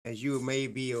As you may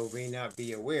be or may not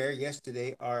be aware,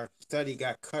 yesterday our study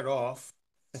got cut off.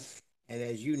 And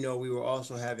as you know, we were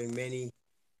also having many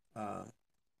uh,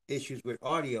 issues with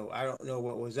audio. I don't know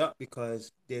what was up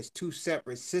because there's two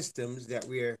separate systems that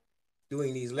we're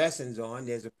doing these lessons on.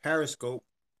 There's a Periscope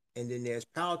and then there's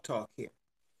Power Talk here.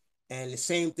 And the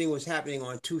same thing was happening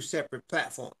on two separate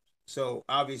platforms. So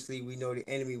obviously we know the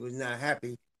enemy was not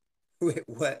happy with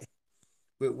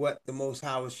what the Most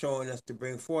High was showing us to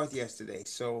bring forth yesterday.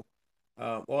 So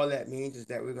all that means is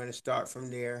that we're going to start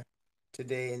from there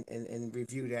today and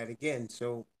review that again.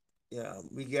 So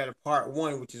we got a part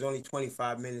one, which is only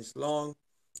 25 minutes long.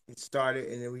 It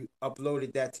started and then we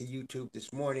uploaded that to YouTube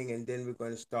this morning, and then we're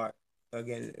going to start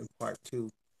again in part two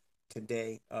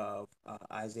today of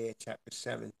Isaiah chapter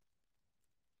 7.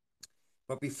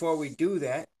 But before we do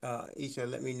that, Isha,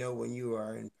 let me know when you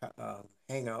are in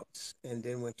Hangouts, and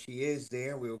then when she is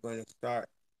there, we're going to start.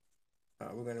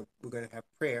 We're gonna have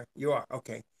prayer. You are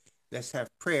okay. Let's have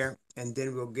prayer, and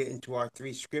then we'll get into our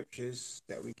three scriptures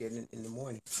that we get in the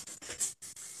morning.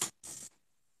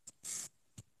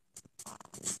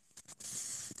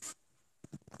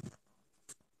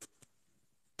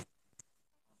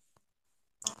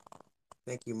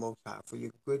 Thank you, Most High, for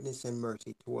your goodness and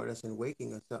mercy toward us and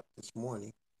waking us up this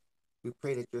morning. We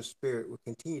pray that your spirit will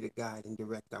continue to guide and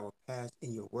direct our paths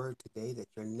in your word today, that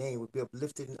your name will be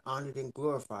uplifted and honored and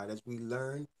glorified as we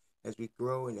learn, as we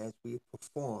grow, and as we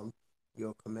perform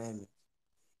your commandments.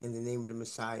 In the name of the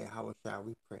Messiah, how shall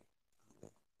we pray?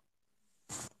 Amen.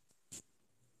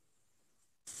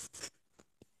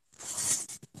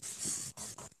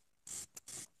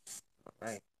 All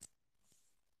right.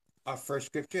 Our first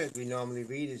scripture, as we normally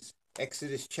read, is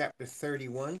Exodus chapter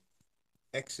 31.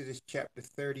 Exodus chapter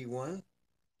 31.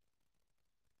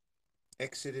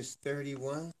 Exodus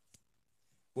 31.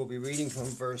 We'll be reading from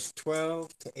verse 12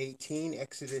 to 18.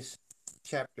 Exodus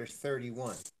chapter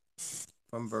 31.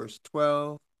 From verse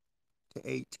 12 to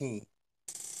 18.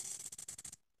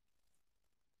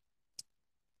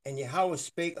 And Yahweh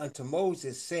spake unto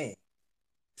Moses, saying,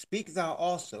 Speak thou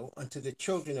also unto the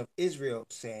children of Israel,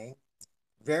 saying,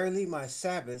 Verily my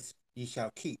Sabbaths ye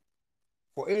shall keep,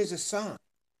 for it is a sign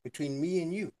between me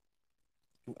and you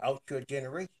throughout your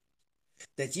generations,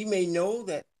 that ye may know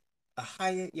that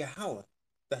Ahia Yahweh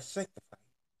doth sanctify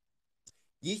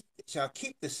you. Ye shall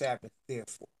keep the Sabbath,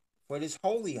 therefore, for it is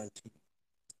holy unto you.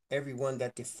 Every one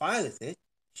that defileth it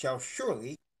shall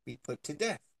surely be put to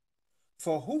death.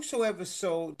 For whosoever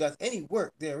soul doth any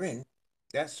work therein,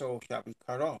 that soul shall be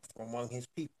cut off from among his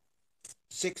people.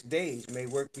 6 days may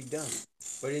work be done,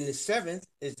 but in the seventh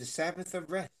is the Sabbath of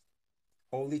rest,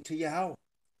 holy to Yahweh.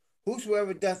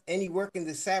 Whosoever doth any work in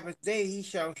the Sabbath day, he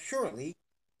shall surely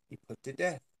be put to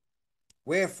death.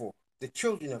 Wherefore the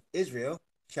children of Israel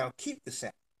shall keep the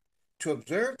Sabbath, to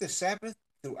observe the Sabbath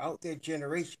throughout their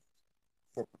generations,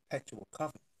 for perpetual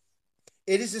covenant.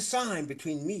 It is a sign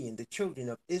between me and the children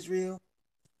of Israel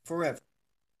forever.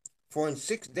 For in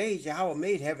 6 days Yahweh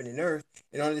made heaven and earth,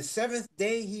 and on the seventh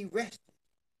day he rested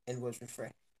and was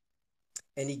refreshed.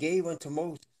 And he gave unto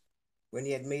Moses, when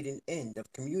he had made an end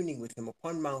of communing with him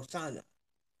upon Mount Sinai,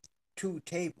 2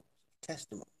 tables of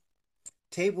testimony,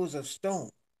 tables of stone,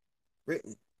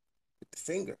 written with the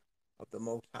finger of the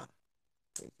Most High.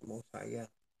 The Most High, yeah.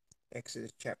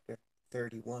 Exodus chapter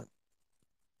 31.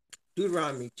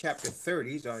 Deuteronomy chapter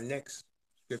 30 is our next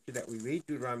scripture that we read.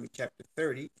 Deuteronomy chapter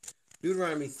 30.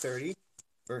 Deuteronomy 30,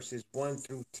 verses 1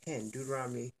 through 10.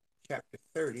 Deuteronomy chapter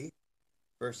 30,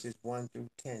 verses 1 through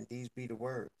 10. These be the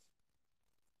words.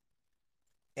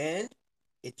 And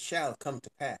it shall come to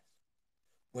pass,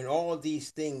 when all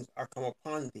these things are come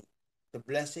upon thee, the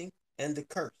blessing and the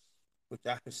curse, which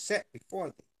I have set before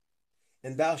thee,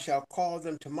 and thou shalt call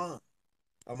them to mind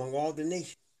among all the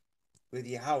nations, where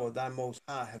Yahweh thy Most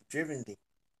High have driven thee,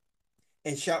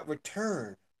 and shalt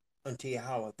return unto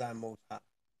Yahweh thy Most High,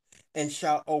 and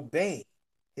shalt obey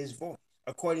his voice,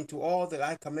 according to all that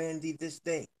I command thee this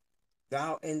day,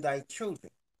 thou and thy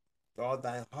children, with all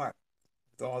thy heart,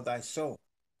 with all thy soul,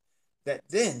 that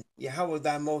then Yahweh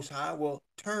thy Most High will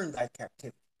turn thy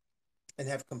captivity, and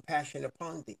have compassion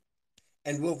upon thee,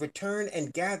 and will return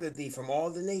and gather thee from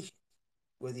all the nations,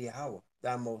 where Yahweh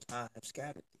thy Most High have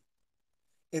scattered thee.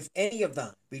 If any of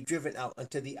thine be driven out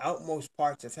unto the outmost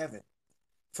parts of heaven,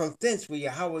 from thence will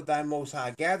Yahweh thy Most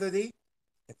High gather thee,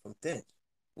 and from thence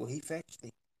will he fetch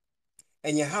thee.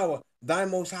 And Yahweh thy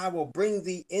Most High will bring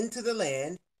thee into the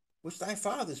land which thy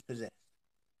fathers possessed,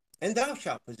 and thou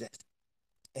shalt possess it.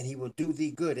 And he will do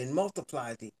thee good and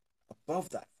multiply thee above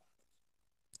thy fathers.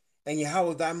 And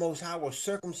Yahweh thy Most High will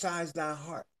circumcise thy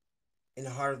heart and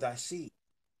the heart of thy seed,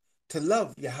 to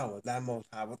love Yahweh thy Most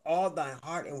High with all thy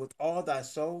heart and with all thy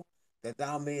soul, that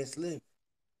thou mayest live.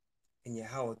 And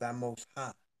Yahweh thy Most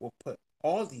High will put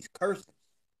all these curses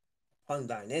upon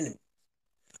thine enemies,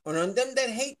 and on them that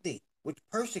hate thee, which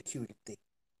persecuted thee.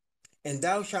 And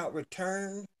thou shalt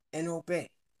return and obey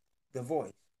the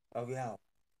voice of Yahweh,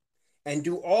 and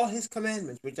do all his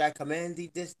commandments which I command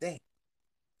thee this day.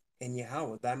 And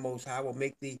Yahweh thy Most High will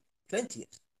make thee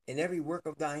plenteous in every work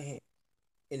of thy hand,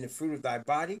 in the fruit of thy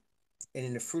body, and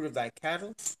in the fruit of thy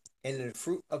cattle, and in the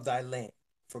fruit of thy land,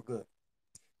 for good.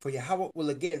 For Yahweh will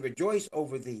again rejoice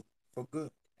over thee for good,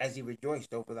 as he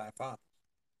rejoiced over thy fathers.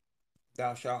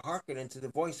 Thou shalt hearken unto the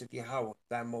voice of Yahweh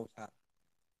thy Most High,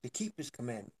 to keep his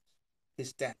commandments, his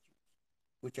statutes,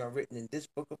 which are written in this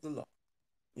book of the law.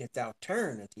 And if thou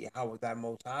turn unto Yahweh thy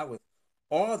Most High with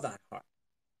all thy heart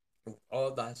and with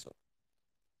all thy soul.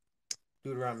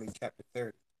 Deuteronomy chapter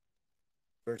 30,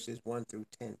 verses 1 through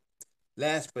 10.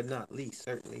 Last but not least,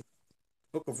 certainly,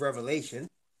 book of Revelation.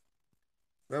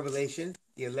 Revelation,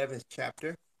 the 11th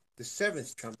chapter, the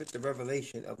 7th trumpet, the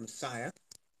revelation of Messiah.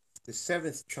 The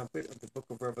 7th trumpet of the book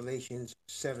of Revelation's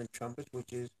 7 trumpets,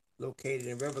 which is located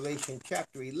in Revelation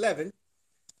chapter 11,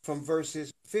 from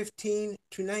verses 15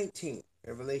 to 19.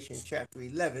 Revelation chapter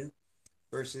 11,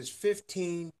 verses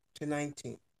 15 to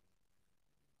 19.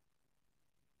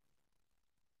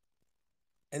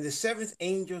 And the 7th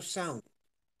angel sounded,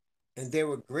 and there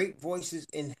were great voices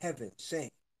in heaven,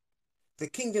 saying, the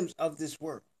kingdoms of this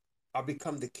world are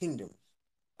become the kingdoms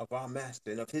of our master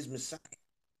and of his Messiah,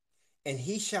 and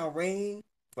he shall reign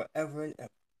forever and ever.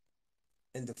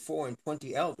 And the 24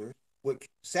 elders, which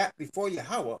sat before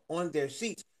Yahweh on their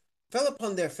seats, fell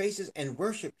upon their faces and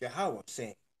worshipped Yahweh,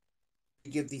 saying,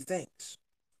 we give thee thanks,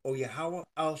 O Yahweh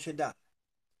al Shaddai,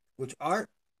 which art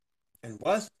and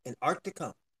wast and art to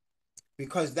come,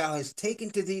 because thou hast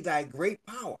taken to thee thy great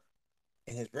power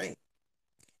and his reign.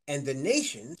 And the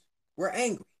nations were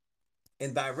angry,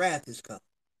 and thy wrath is come,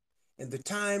 and the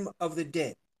time of the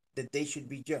dead, that they should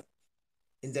be judged,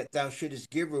 and that thou shouldest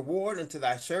give reward unto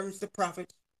thy servants the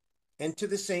prophets, and to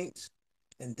the saints,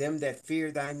 and them that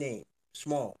fear thy name,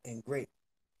 small and great,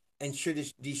 and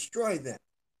shouldest destroy them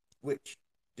which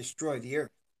destroy the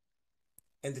earth.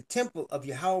 And the temple of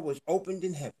Yahweh was opened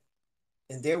in heaven,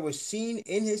 and there was seen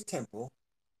in his temple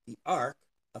the ark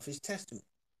of his testament.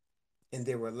 And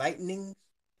there were lightnings,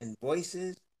 and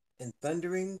voices, and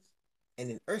thunderings, and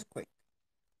an earthquake,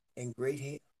 and great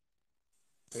hail.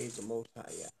 Praise the Most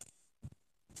High, Yah.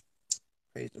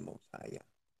 Praise the Most High, Yah.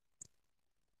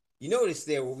 You notice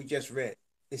there what we just read.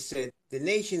 It said, the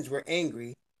nations were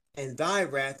angry, and thy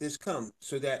wrath is come.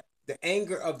 So that the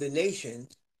anger of the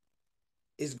nations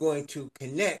is going to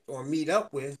connect or meet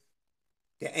up with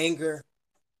the anger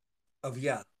of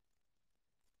Yah.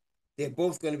 They're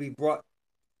both going to be brought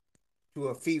to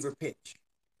a fever pitch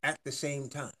at the same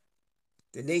time.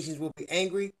 The nations will be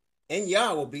angry, and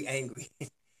Yah will be angry.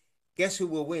 Guess who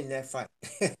will win that fight?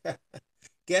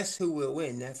 Guess who will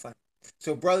win that fight?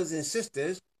 So, brothers and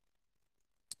sisters,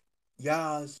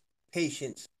 Yah's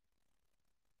patience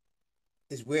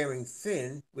is wearing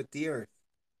thin with the earth.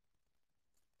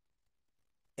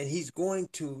 And he's going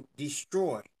to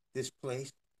destroy this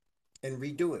place and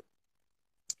redo it.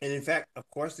 And in fact, of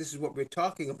course, this is what we're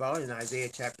talking about in Isaiah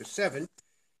chapter 7.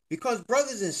 Because,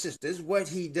 brothers and sisters, what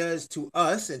he does to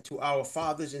us and to our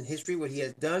fathers in history, what he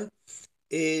has done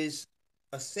is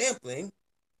a sampling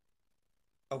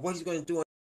of what he's going to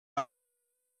do.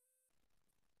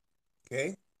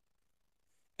 Okay?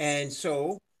 And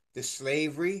so the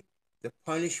slavery, the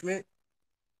punishment,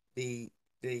 the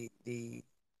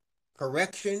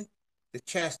correction, the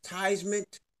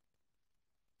chastisement,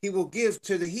 he will give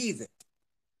to the heathen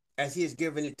as he has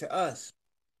given it to us.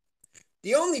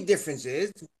 The only difference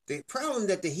is the problem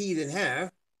that the heathen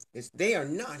have is they are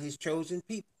not his chosen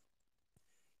people.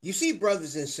 You see,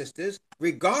 brothers and sisters,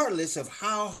 regardless of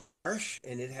how harsh,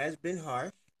 and it has been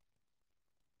harsh,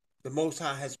 the Most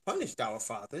High has punished our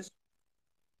fathers,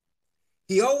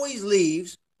 he always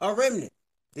leaves a remnant.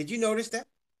 Did you notice that?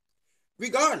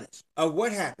 Regardless of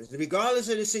what happens, regardless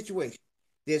of the situation,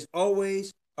 there's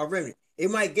always a remnant.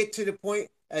 It might get to the point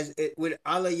as with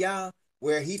Aliyah,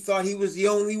 where he thought he was the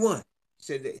only one. He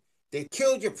said, they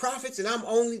killed your prophets and I'm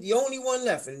the only one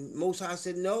left. And Most High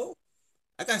said, no,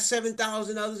 I got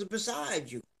 7,000 others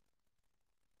besides you.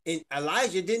 And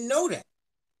Elijah didn't know that.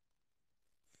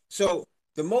 So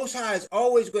the Most High is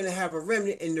always going to have a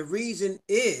remnant, and the reason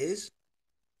is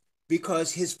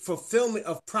because his fulfillment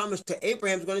of promise to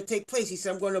Abraham is going to take place. He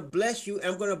said, I'm going to bless you,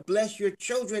 and I'm going to bless your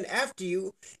children after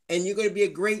you, and you're going to be a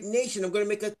great nation. I'm going to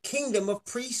make a kingdom of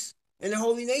priests and a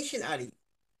holy nation out of you.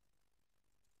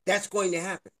 That's going to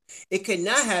happen. It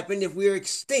cannot happen if we're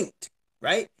extinct,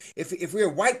 right? If we're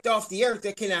wiped off the earth,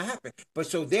 that cannot happen. But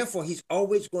so therefore, he's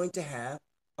always going to have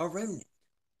a remnant.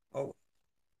 Oh,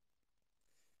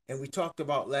 and we talked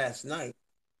about last night,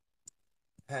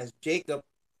 has Jacob,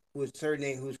 who is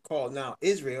surnamed, who's called now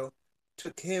Israel,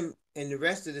 took him and the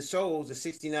rest of the souls, the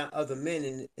 69 other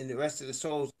men and the rest of the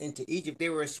souls into Egypt. They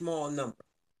were a small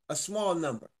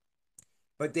number,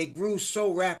 but they grew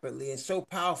so rapidly and so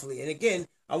powerfully. And again,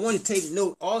 I want to take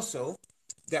note also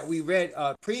that we read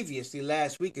previously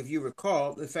last week, if you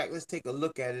recall. In fact, let's take a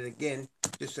look at it again,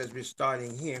 just as we're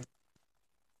starting here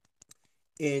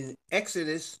in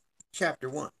Exodus chapter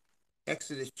 1.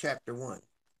 Exodus chapter 1.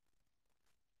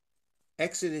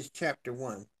 Exodus chapter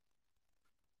 1.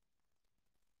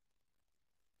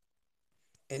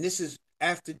 And this is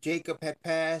after Jacob had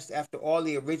passed, after all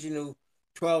the original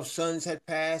 12 sons had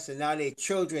passed, and now their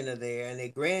children are there and their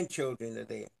grandchildren are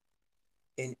there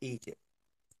in Egypt.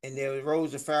 And there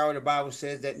arose a Pharaoh, the Bible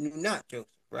says, that knew not Joseph,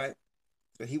 right?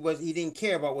 So he didn't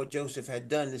care about what Joseph had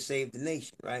done to save the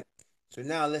nation, right? So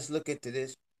now let's look into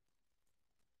this.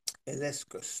 And let's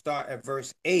start at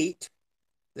verse 8.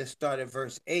 Let's start at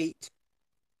verse 8.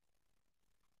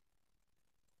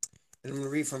 And I'm going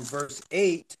to read from verse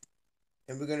 8,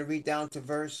 and we're going to read down to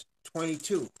verse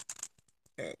 22.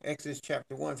 Exodus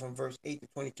chapter 1 from verse 8 to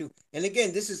 22. And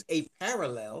again, this is a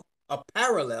parallel. A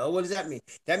parallel, what does that mean?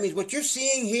 That means what you're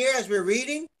seeing here as we're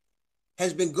reading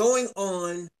has been going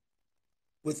on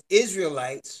with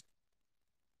Israelites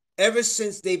ever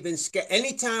since they've been scattered.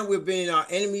 Anytime we've been in our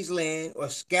enemy's land or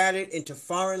scattered into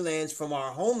foreign lands from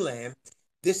our homeland,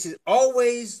 this is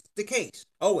always the case.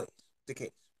 Always the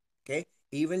case. Okay?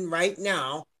 Even right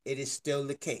now, it is still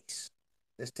the case.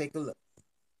 Let's take a look.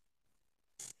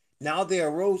 Now there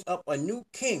arose up a new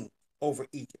king over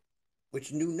Egypt,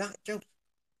 which knew not Joseph.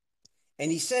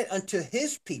 And he said unto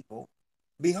his people,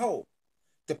 behold,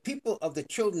 the people of the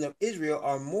children of Israel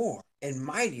are more and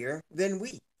mightier than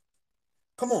we.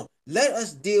 Come on, let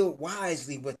us deal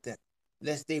wisely with them,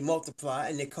 lest they multiply,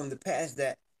 and it come to pass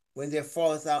that when there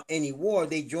falleth out any war,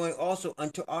 they join also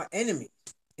unto our enemies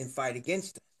and fight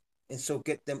against us, and so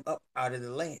get them up out of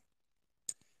the land.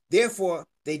 Therefore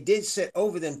they did set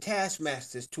over them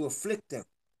taskmasters to afflict them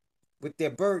with their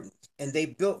burdens, and they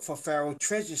built for Pharaoh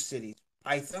treasure cities,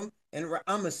 Pithom and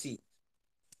Ramesses.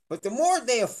 But the more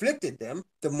they afflicted them,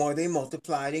 the more they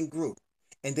multiplied and grew,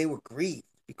 and they were grieved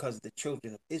because of the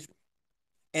children of Israel.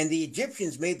 And the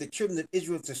Egyptians made the children of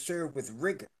Israel to serve with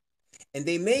rigor, and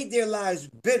they made their lives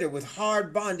bitter with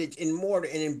hard bondage in mortar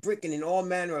and in brick and in all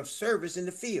manner of service in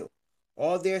the field.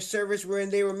 All their service wherein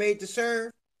they were made to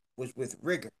serve was with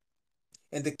rigor.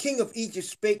 And the king of Egypt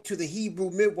spake to the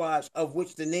Hebrew midwives, of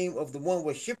which the name of the one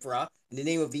was Shiphrah, and the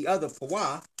name of the other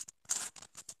Puah,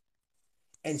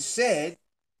 and said,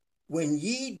 when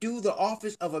ye do the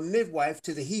office of a midwife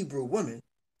to the Hebrew women,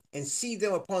 and see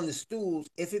them upon the stools,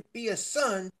 if it be a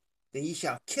son, then ye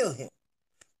shall kill him.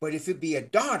 But if it be a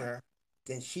daughter,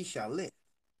 then she shall live.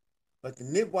 But the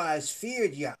midwives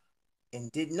feared Yah,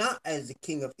 and did not as the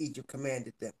king of Egypt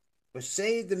commanded them, but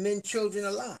saved the men children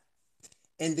alive.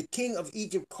 And the king of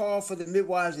Egypt called for the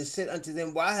midwives and said unto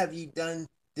them, why have ye done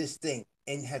this thing,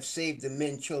 and have saved the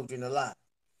men children alive?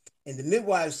 And the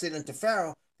midwives said unto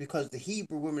Pharaoh, because the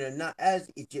Hebrew women are not as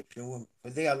the Egyptian women,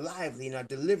 for they are lively and are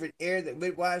delivered ere the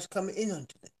midwives come in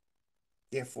unto them.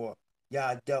 Therefore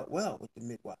Yah dealt well with the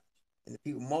midwives, and the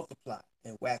people multiplied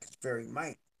and waxed very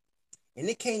mighty. And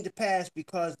it came to pass,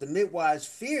 because the midwives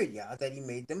feared Yah, that he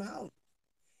made them houses.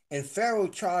 And Pharaoh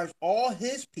charged all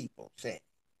his people, saying,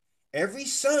 every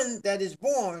son that is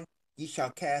born ye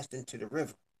shall cast into the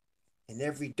river, and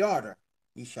every daughter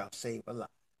ye shall save alive.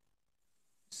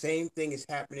 Same thing is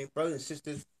happening, brothers and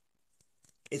sisters.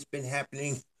 It's been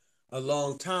happening a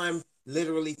long time,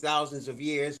 literally thousands of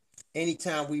years.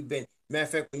 Anytime we've been, matter of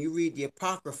fact, when you read the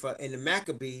Apocrypha in the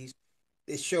Maccabees,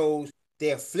 it shows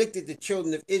they afflicted the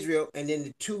children of Israel, and then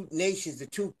the two nations, the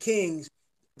two kings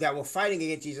that were fighting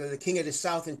against each other, the king of the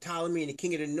south in Ptolemy and the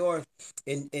king of the north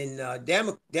in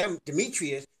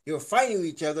Demetrius, they were fighting with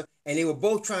each other, and they were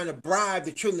both trying to bribe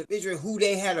the children of Israel who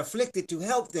they had afflicted to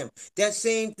help them. That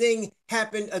same thing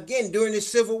happened again during the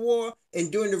Civil War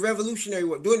and during the Revolutionary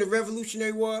War. During the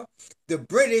Revolutionary War, the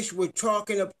British were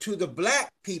talking up to the black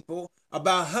people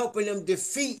about helping them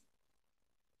defeat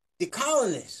the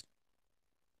colonists.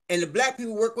 And the black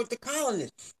people worked with the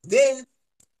colonists. Then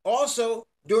also,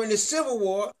 during the Civil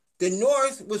War, the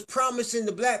North was promising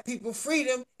the black people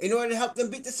freedom in order to help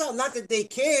them beat the South. Not that they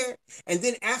cared. And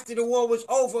then after the war was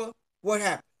over, what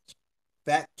happened?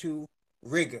 Back to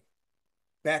rigor.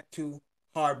 Back to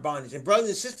hard bondage. And brothers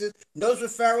and sisters, notice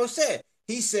what Pharaoh said.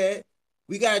 He said,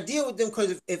 We got to deal with them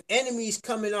because if enemies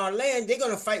come in our land, they're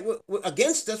going to fight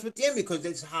against us with the enemy because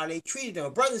that's how they treated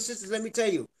them. Brothers and sisters, let me tell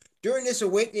you, during this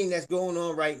awakening that's going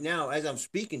on right now, as I'm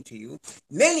speaking to you,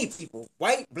 many people,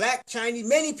 white, black, Chinese,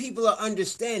 many people are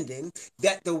understanding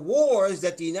that the wars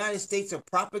that the United States are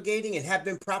propagating and have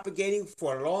been propagating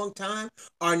for a long time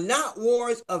are not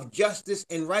wars of justice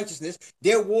and righteousness.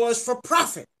 They're wars for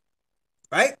profit,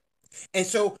 right? And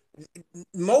so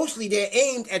mostly they're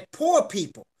aimed at poor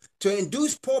people to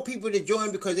induce poor people to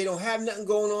join because they don't have nothing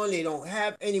going on. They don't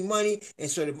have any money. And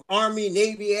so the Army,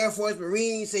 Navy, Air Force,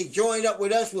 Marines say, join up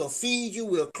with us. We'll feed you.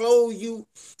 We'll clothe you.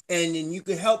 And then you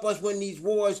can help us win these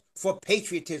wars for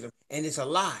patriotism. And it's a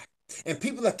lie. And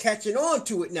people are catching on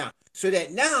to it now. So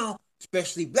that now,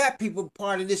 especially black people,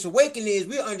 part of this awakening is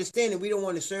we're understanding we don't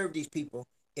want to serve these people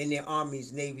in their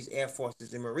armies, navies, air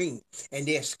forces, and marines. And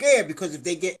they're scared because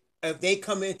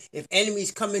if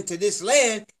enemies come into this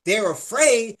land, they're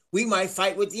afraid we might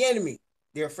fight with the enemy.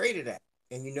 They're afraid of that.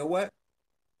 And you know what?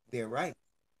 They're right.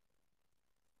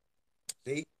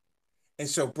 See? And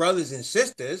so, brothers and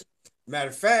sisters, matter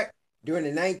of fact, during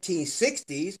the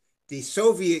 1960s, the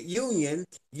Soviet Union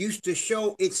used to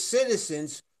show its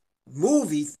citizens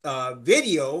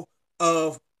video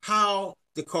of how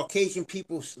the Caucasian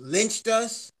people lynched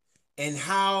us and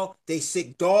how they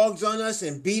sick dogs on us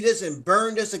and beat us and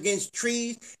burned us against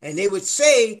trees. And they would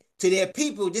say to their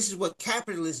people, this is what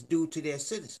capitalists do to their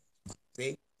citizens.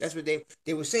 See? That's what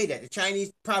they would say that. The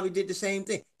Chinese probably did the same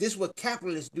thing. This is what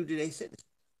capitalists do to their citizens.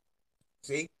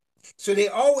 See? So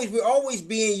we're always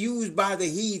being used by the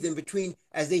heathen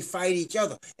as they fight each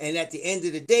other. And at the end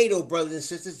of the day, though, brothers and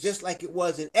sisters, just like it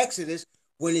was in Exodus,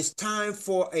 when it's time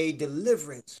for a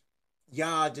deliverance,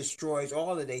 Yah destroys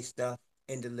all of their stuff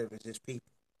and delivers his people.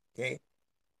 Okay?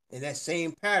 And that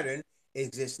same pattern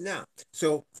exists now.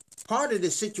 So part of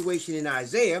the situation in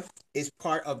Isaiah is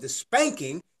part of the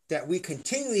spanking that we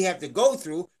continually have to go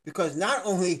through, because not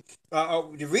only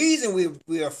the reason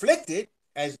we are afflicted,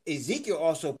 as Ezekiel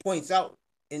also points out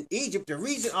in Egypt, the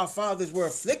reason our fathers were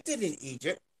afflicted in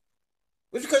Egypt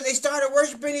was because they started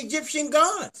worshiping Egyptian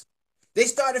gods. They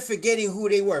started forgetting who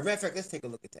they were. Matter of fact, let's take a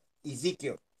look at that.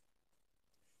 Ezekiel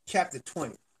chapter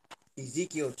 20.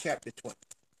 Ezekiel chapter 20.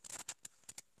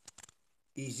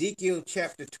 Ezekiel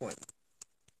chapter 20.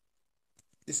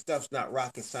 This stuff's not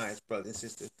rocket science, brothers and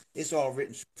sisters. It's all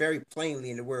written very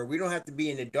plainly in the word. We don't have to be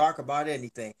in the dark about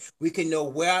anything. We can know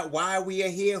why we are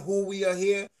here, who we are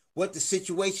here, what the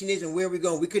situation is, and where we're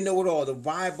going. We can know it all. The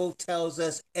Bible tells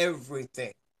us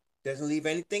everything. Doesn't leave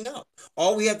anything out.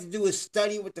 All we have to do is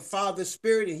study with the Father's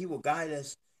Spirit, and he will guide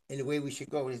us in the way we should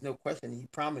go. There's no question. He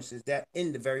promises that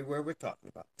in the very word we're talking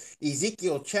about.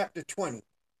 Ezekiel chapter 20.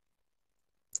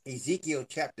 Ezekiel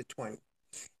chapter 20.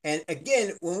 And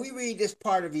again, when we read this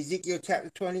part of Ezekiel chapter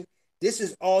 20, this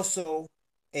is also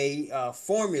a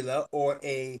formula or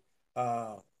a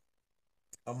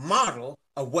model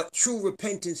of what true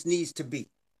repentance needs to be.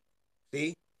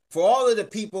 See? For all of the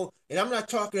people, and I'm not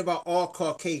talking about all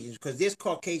Caucasians, because there's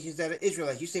Caucasians that are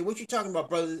Israelites. You say, what you talking about,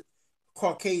 brother?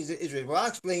 Caucasians of Israel. Well, I'll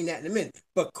explain that in a minute.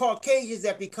 But Caucasians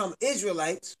that become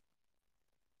Israelites,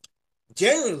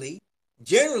 generally,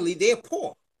 they're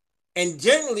poor. And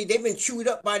generally, they've been chewed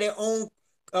up by their own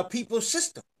people's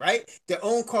system, right? Their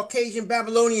own Caucasian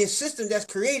Babylonian system that's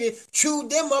created, chewed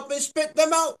them up and spit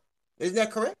them out. Isn't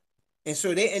that correct? And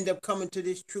so they end up coming to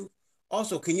this truth.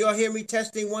 Also, can y'all hear me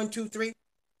testing 1, 2, 3?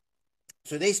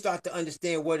 So they start to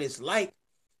understand what it's like,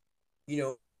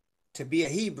 to be a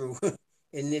Hebrew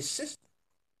in this system.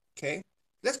 Okay?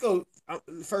 Let's go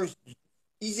first,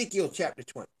 Ezekiel chapter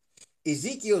 20.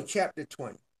 Ezekiel chapter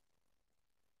 20.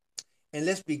 And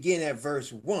let's begin at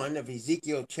verse 1 of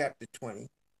Ezekiel chapter 20.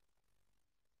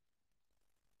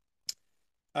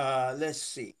 Let's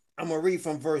see. I'm going to read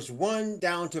from verse 1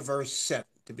 down to verse 7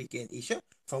 to begin, Isha.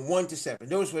 From 1 to 7.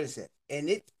 Notice what it said. And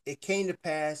it came to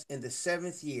pass in the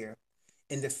 7th year,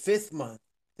 in the 5th month,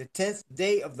 the 10th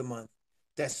day of the month,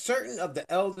 that certain of the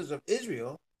elders of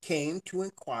Israel came to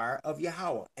inquire of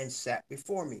Yahweh and sat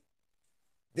before me.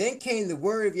 Then came the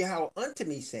word of Yahweh unto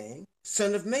me, saying,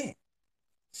 Son of man,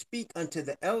 speak unto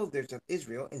the elders of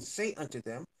Israel, and say unto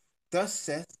them, Thus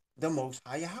saith the Most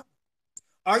High Yahweh,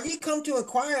 Are ye come to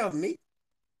inquire of me?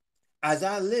 As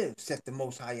I live, saith the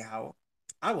Most High Yahweh,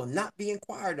 I will not be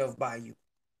inquired of by you.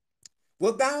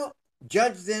 Wilt thou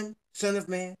judge them, son of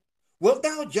man? Wilt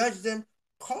thou judge them,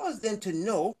 cause them to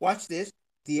know, watch this,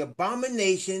 the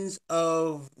abominations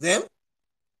of them?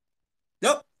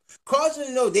 Nope. Cause them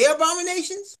to know their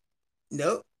abominations?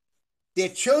 Nope. Their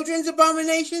children's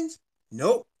abominations?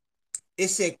 Nope. It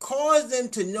said, cause them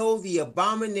to know the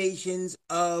abominations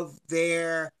of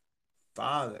their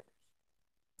fathers.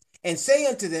 and say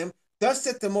unto them, Thus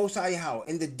saith the Most High Yahweh,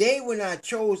 in the day when I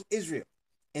chose Israel,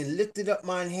 and lifted up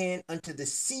mine hand unto the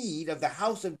seed of the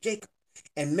house of Jacob,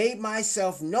 and made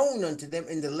myself known unto them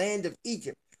in the land of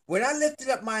Egypt, when I lifted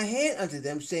up my hand unto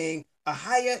them, saying,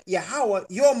 Ahia Yahweh,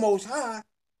 your Most High,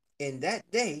 in that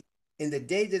day, in the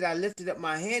day that I lifted up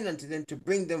my hand unto them to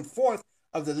bring them forth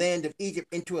of the land of Egypt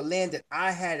into a land that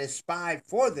I had espied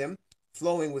for them,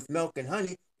 flowing with milk and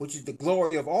honey, which is the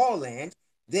glory of all lands.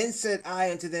 Then said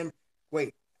I unto them,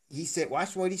 wait, he said,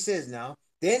 watch what he says now.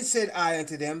 Then said I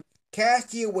unto them,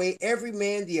 Cast ye away every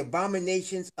man the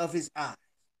abominations of his eyes,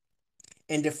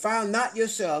 and defile not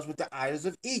yourselves with the idols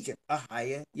of Egypt.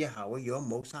 Ahia Yahweh, your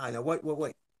Most High. Now,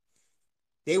 wait.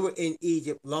 They were in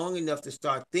Egypt long enough to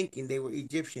start thinking they were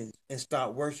Egyptians and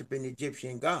start worshiping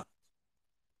Egyptian gods.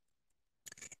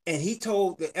 And he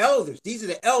told the elders, these are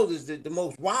the elders, the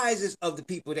most wisest of the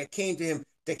people that came to him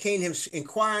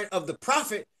inquiring of the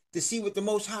prophet to see what the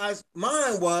Most High's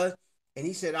mind was. And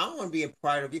he said, I don't want to be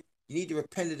inquired of you. You need to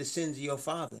repent of the sins of your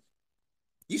fathers.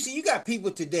 You see, you got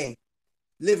people today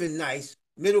living nice,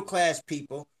 middle-class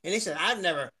people, and they said, I've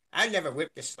never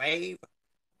whipped a slave.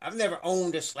 I've never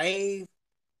owned a slave.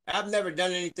 I've never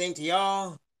done anything to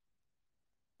y'all.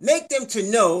 Make them to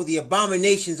know the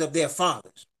abominations of their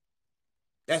fathers.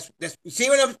 That's you see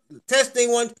what I'm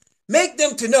testing one? Make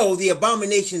them to know the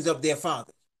abominations of their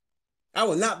fathers. I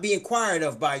will not be inquired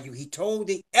of by you. He told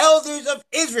the elders of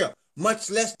Israel, much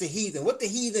less the heathen. What the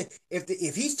heathen,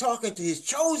 if he's talking to his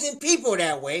chosen people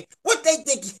that way, what they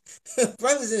think,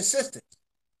 brothers and sisters,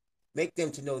 make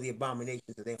them to know the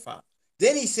abominations of their fathers.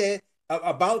 Then he said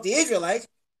about the Israelites,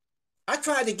 I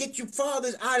tried to get you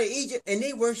fathers out of Egypt, and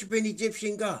they worshiping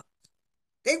Egyptian gods.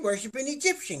 They worshiping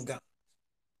Egyptian gods.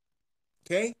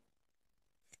 Okay?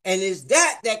 And it's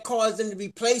that caused them to be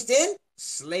placed in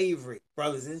slavery.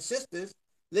 Brothers and sisters,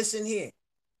 listen here.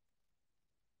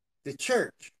 The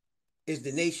church is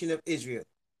the nation of Israel.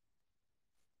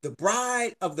 The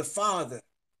bride of the Father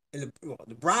and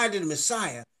the bride of the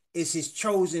Messiah is his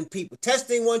chosen people.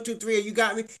 Testing 1, 2, 3. You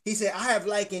got me? He said, I have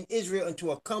likened Israel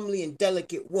unto a comely and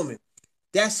delicate woman.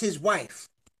 That's his wife.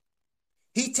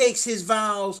 He takes his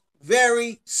vows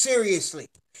very seriously.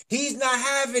 He's not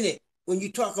having it when you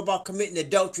talk about committing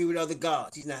adultery with other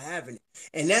gods. He's not having it.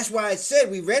 And that's why it said,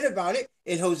 we read about it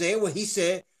in Hosea, where he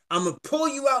said, I'm going to pull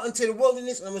you out into the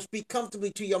wilderness, and I'm going to speak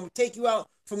comfortably to you. I'm going to take you out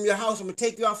from your house. I'm going to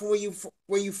take you out from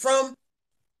where you from,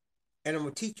 and I'm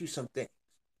going to teach you some things.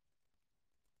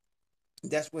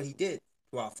 And that's what he did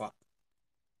to our father.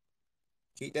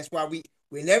 See, that's why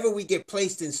whenever we get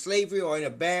placed in slavery or in a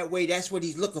bad way, that's what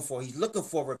he's looking for. He's looking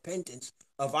for repentance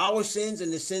of our sins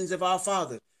and the sins of our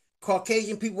fathers.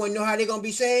 Caucasian people want to know how they're going to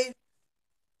be saved?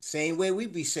 Same way we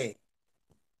be saved.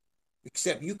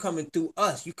 Except you coming through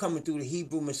us. You coming through the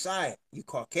Hebrew Messiah. You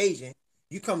Caucasian.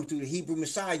 You coming through the Hebrew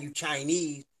Messiah. You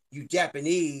Chinese. You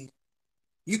Japanese.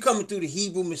 You coming through the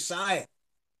Hebrew Messiah.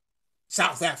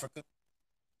 South Africa.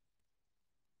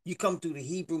 You come through the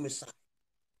Hebrew Messiah.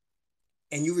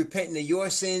 And you repenting of your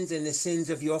sins and the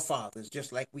sins of your fathers,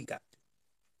 just like we got to.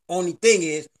 Only thing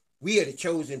is, we are the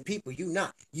chosen people. You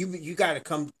not. You got to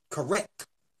come correct.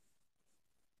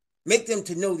 Make them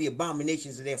to know the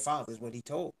abominations of their fathers, what he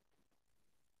told.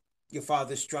 Your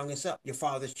fathers strung us up. Your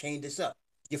fathers chained us up.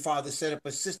 Your fathers set up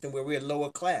a system where we're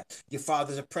lower class. Your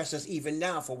fathers oppress us even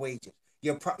now for wages.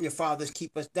 Your fathers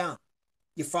keep us down.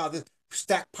 Your fathers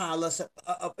stockpile us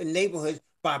up in neighborhoods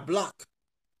by block,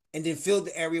 and then fill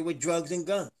the area with drugs and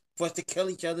guns for us to kill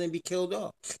each other and be killed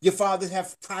off. Your fathers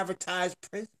have privatized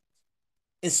prisons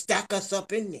and stack us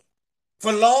up in there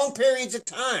for long periods of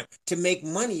time to make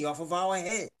money off of our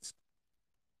heads.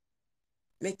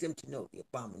 Make them to know the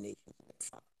abominations of their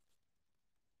fathers.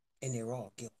 And they're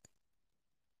all guilty.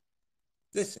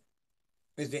 Listen,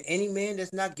 is there any man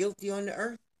that's not guilty on the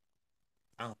earth?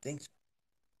 I don't think so.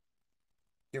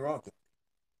 They're all guilty.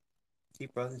 See,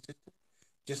 brothers and sisters?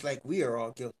 Just like we are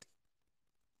all guilty.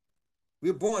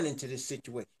 We're born into this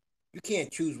situation. You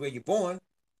can't choose where you're born,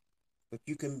 but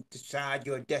you can decide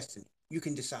your destiny. You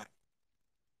can decide.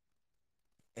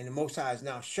 And the Most High is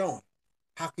now showing.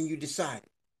 How can you decide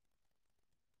it?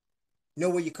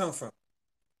 Know where you come from.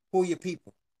 Who are your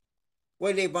people?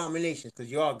 What are their abominations?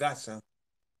 Because you all got some.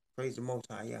 Praise the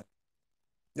Most High, yeah.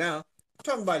 Now, I'm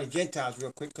talking about the Gentiles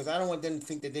real quick, because I don't want them to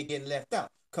think that they're getting left out.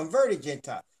 Converted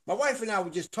Gentiles. My wife and I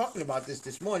were just talking about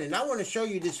this morning, and I want to show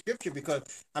you this scripture because,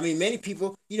 many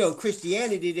people, in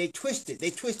Christianity, they twist it.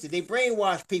 They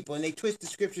brainwash people, and they twist the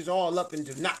scriptures all up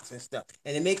into knots and stuff,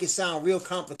 and they make it sound real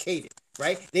complicated,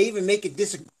 right? They even make it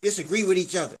disagree with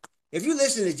each other. If you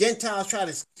listen to Gentiles try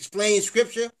to explain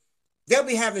scripture, they'll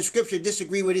be having scripture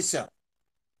disagree with itself.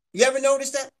 You ever notice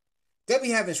that? They'll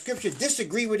be having scripture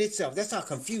disagree with itself. That's how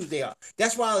confused they are.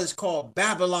 That's why it's called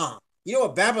Babylon. You know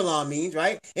what Babylon means,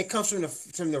 right? It comes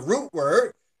from the root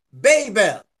word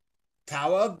Babel,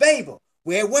 Tower of Babel.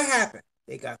 Where what happened?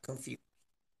 They got confused.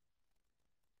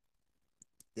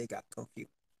 They got confused.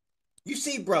 You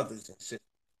see, brothers and sisters,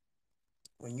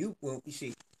 when you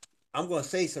see, I'm going to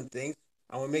say some things.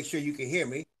 I want to make sure you can hear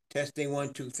me. Testing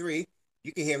 1, 2, 3.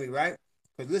 You can hear me, right?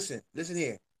 Because listen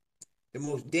here. The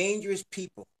most dangerous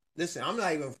people. Listen, I'm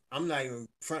not even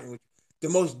fronting with you.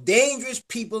 The most dangerous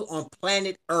people on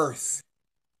planet Earth,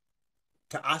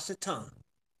 to Asatan,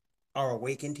 are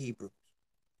awakened Hebrews.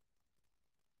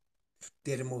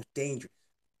 They're the most dangerous.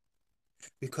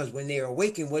 Because when they're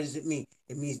awakened, what does it mean?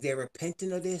 It means they're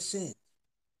repenting of their sins.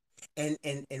 And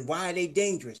why are they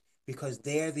dangerous? Because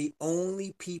they're the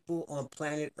only people on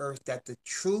planet Earth that the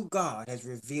true God has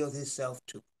revealed himself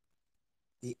to.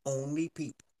 The only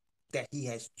people that he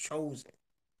has chosen.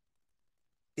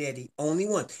 They're the only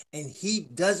ones. And he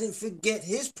doesn't forget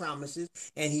his promises,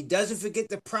 and he doesn't forget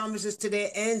the promises to their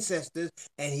ancestors,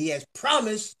 and he has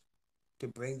promised to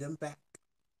bring them back.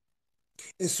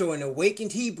 And so an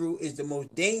awakened Hebrew is the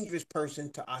most dangerous person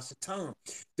to Asatan.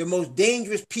 The most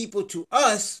dangerous people to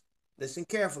us, listen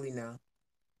carefully now,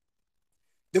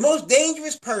 the most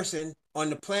dangerous person on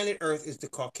the planet Earth is the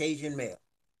Caucasian male.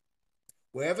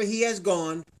 Wherever he has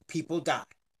gone, people die.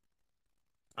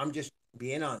 I'm just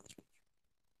being honest with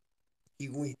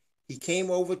you. He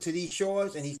came over to these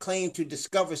shores and he claimed to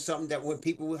discover something that when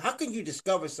people, how can you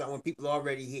discover something when people are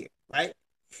already here, right?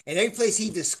 And every place he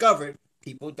discovered,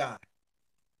 people died.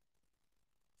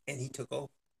 And he took over.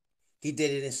 He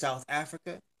did it in South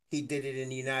Africa. He did it in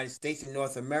the United States and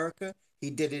North America.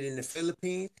 He did it in the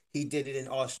Philippines. He did it in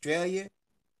Australia.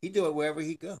 He do it wherever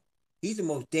he go. He's the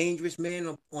most dangerous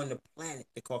man on the planet,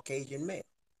 the Caucasian male.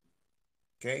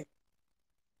 Okay?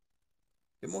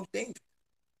 The most dangerous.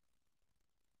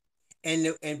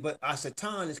 But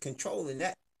Asatan is controlling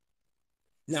that.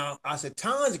 Now,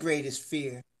 Asatan's greatest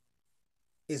fear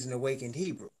is an awakened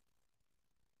Hebrew.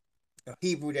 A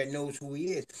Hebrew that knows who he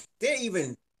is. They're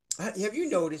even, have you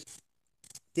noticed,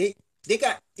 they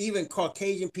got even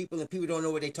Caucasian people and people don't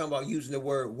know what they're talking about using the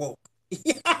word woke.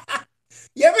 You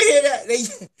ever hear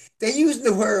that? They using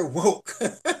the word woke.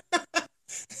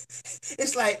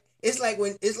 It's like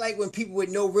when people with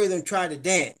no rhythm try to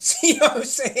dance. You know what I'm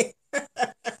saying?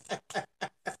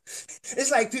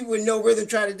 It's like people with no rhythm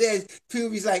try to dance.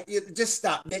 People be like, just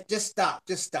stop, just stop,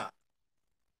 just stop.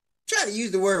 Try to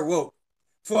use the word woke.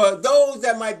 For those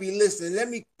that might be listening, let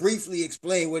me briefly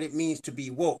explain what it means to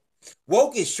be woke.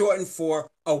 Woke is shortened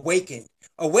for awakened.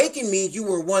 Awakened means you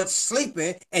were once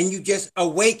sleeping and you just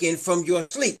awakened from your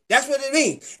sleep. That's what it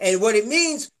means. And what it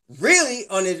means really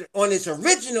on its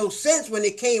original sense when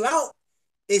it came out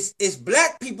is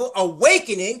black people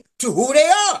awakening to who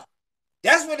they are.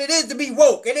 That's what it is to be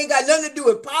woke. It ain't got nothing to do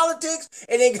with politics.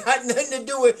 It ain't got nothing to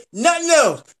do with nothing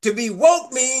else. To be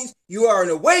woke means you are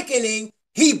an awakening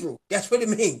Hebrew. That's what it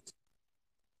means.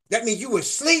 That means you were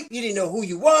asleep. You didn't know who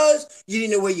you was. You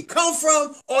didn't know where you come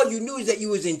from. All you knew is that you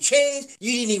was in chains.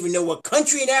 You didn't even know what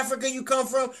country in Africa you come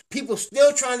from. People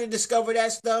still trying to discover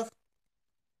that stuff.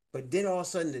 But then all of a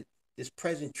sudden, this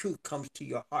present truth comes to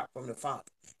your heart from the Father.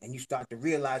 And you start to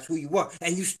realize who you are.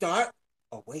 And you start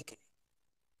awakening.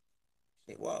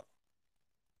 Say, well,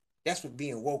 that's what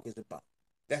being woke is about.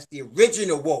 That's the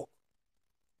original woke.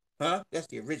 Huh? That's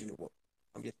the original woke.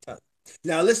 I'm just telling you.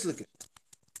 Now, let's look at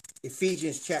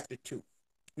Ephesians chapter 2.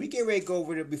 We get ready to go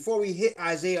over there. Before we hit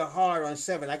Isaiah hard on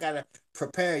 7, I got to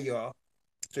prepare y'all.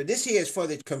 So this here is for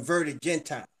the converted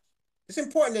Gentiles. It's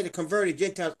important that the converted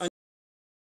Gentiles,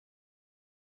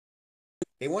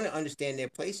 they want to understand their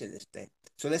place in this thing.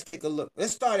 So let's take a look.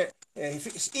 Let's start at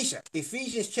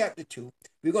Ephesians chapter 2.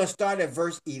 We're going to start at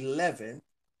verse 11.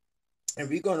 And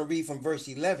we're going to read from verse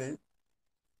 11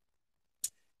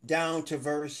 down to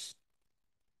verse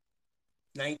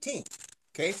 19.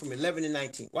 Okay, from 11 to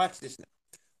 19. Watch this now.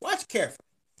 Watch carefully.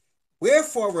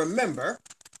 Wherefore remember,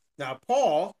 now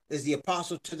Paul is the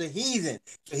apostle to the heathen.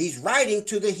 So he's writing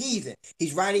to the heathen.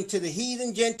 He's writing to the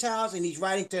heathen Gentiles, and he's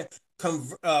writing to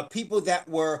people that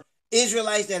were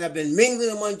Israelites that have been mingling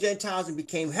among Gentiles and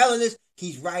became Hellenists.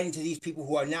 He's writing to these people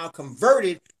who are now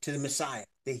converted to the Messiah,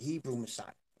 the Hebrew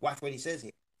Messiah. Watch what he says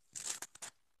here.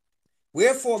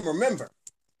 Wherefore remember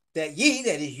that ye,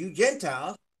 that is you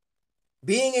Gentiles,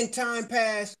 being in time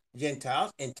past,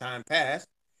 Gentiles, in time past,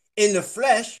 in the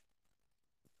flesh,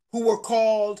 who were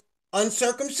called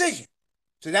uncircumcision.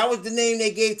 So that was the name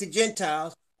they gave to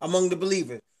Gentiles among the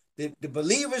believers. The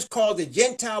believers called the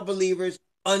Gentile believers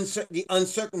the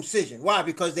uncircumcision. Why?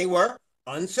 Because they were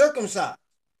uncircumcised.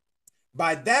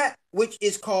 by that which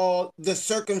is called the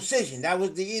circumcision. That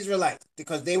was the Israelites,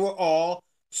 because they were all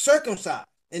circumcised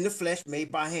in the flesh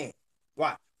made by hand.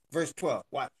 Watch, verse 12.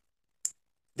 Watch.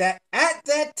 That at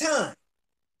that time,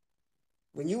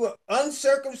 when you were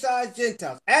uncircumcised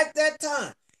Gentiles, at that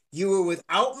time, you were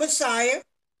without Messiah,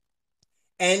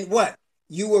 and what?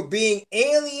 You were being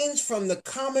aliens from the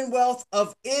commonwealth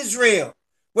of Israel.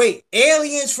 Wait,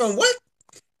 aliens from what?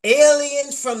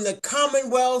 Aliens from the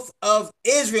commonwealth of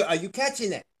Israel. Are you catching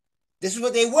that? This is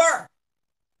what they were.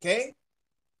 Okay?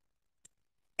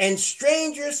 And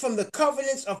strangers from the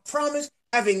covenants of promise,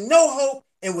 having no hope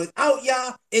and without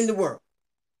Yah in the world.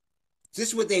 This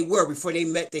is what they were before they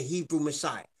met the Hebrew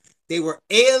Messiah. They were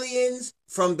aliens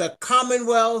from the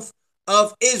commonwealth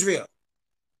of Israel.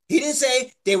 He didn't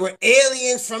say they were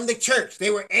aliens from the church. They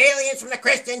were aliens from the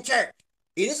Christian church.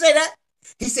 He didn't say that.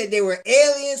 He said they were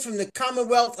aliens from the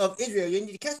commonwealth of Israel. You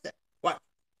need to catch that. What?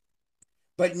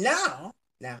 But now,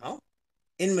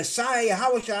 in Messiah,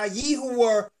 Yahushua, ye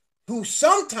who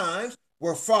sometimes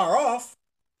were far off,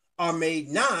 are made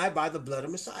nigh by the blood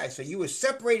of Messiah. So you were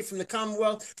separated from the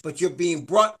commonwealth, but you're being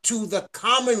brought to the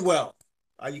commonwealth.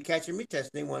 Are you catching me?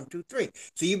 Testing 1, 2, 3.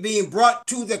 So you're being brought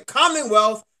to the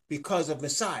commonwealth because of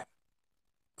Messiah,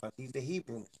 because he's the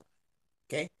Hebrew Messiah.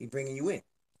 Okay, he's bringing you in.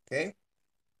 Okay,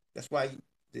 that's why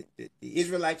the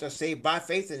Israelites are saved by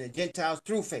faith and the Gentiles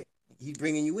through faith. He's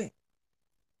bringing you in.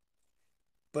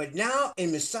 But now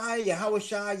in Messiah,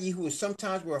 Yahushua, ye who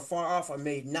sometimes were far off, are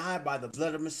made nigh by the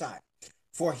blood of Messiah.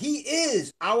 For he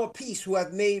is our peace, who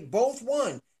hath made both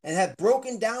one, and hath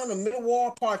broken down the middle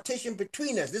wall partition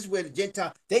between us. This is where the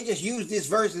Gentiles, they just use these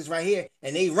verses right here,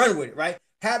 and they run with it, right?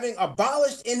 Having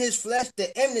abolished in his flesh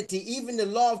the enmity, even the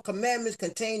law of commandments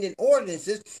contained in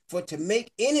ordinances, for to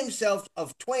make in himself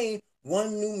of twain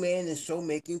one new man, and so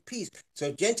making peace.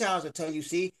 So Gentiles will tell you,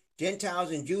 see,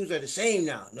 Gentiles and Jews are the same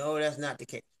now. No, that's not the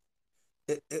case.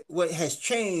 What has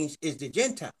changed is the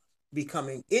Gentiles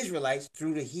becoming Israelites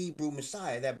through the Hebrew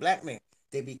Messiah, that black man.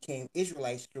 They became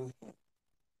Israelites through him.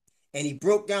 And he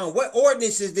broke down, what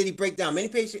ordinances did he break down? Many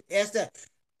patients ask that.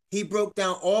 He broke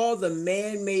down all the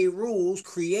man-made rules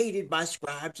created by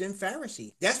scribes and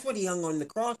Pharisees. That's what he hung on the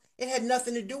cross. It had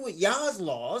nothing to do with Yah's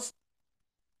laws.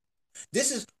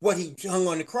 This is what he hung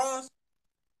on the cross.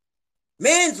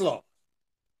 Man's law.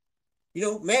 You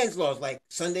know, man's laws like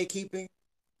Sunday keeping,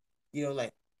 you know,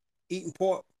 like eating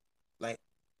pork, like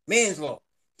man's law.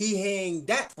 He hanged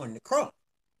that on the cross,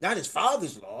 not his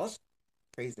father's laws.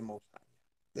 Praise the Most High.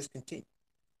 Let's continue.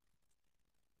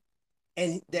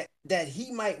 And that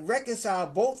he might reconcile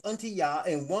both unto Yah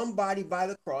in one body by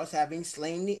the cross, having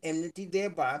slain the enmity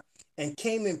thereby, and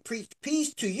came and preached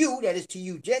peace to you, that is to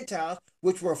you Gentiles,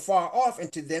 which were far off,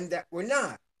 and to them that were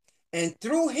nigh. And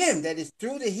through him, that is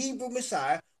through the Hebrew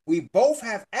Messiah, we both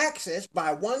have access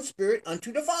by one Spirit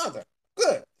unto the Father.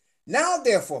 Good. Now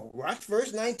therefore, watch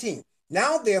verse 19.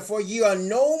 Now therefore ye are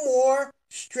no more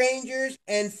strangers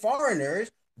and foreigners,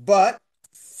 but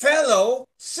fellow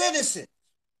citizens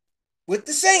with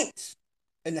the saints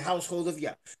in the household of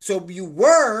Yah. So you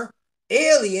were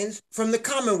aliens from the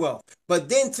commonwealth, but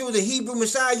then through the Hebrew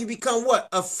Messiah, you become what?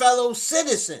 A fellow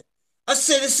citizen. A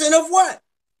citizen of what?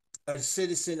 A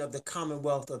citizen of the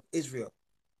commonwealth of Israel,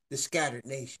 the scattered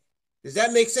nation. Does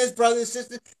that make sense, brothers and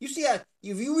sisters? You see how,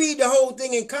 if you read the whole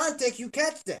thing in context, you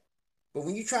catch that. But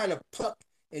when you try to pluck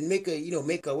and make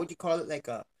a, what you call it, like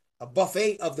a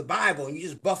buffet of the Bible, and you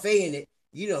just buffet in it,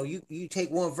 you take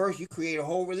one verse, you create a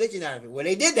whole religion out of it. When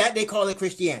they did that, they call it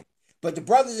Christianity. But the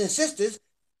brothers and sisters,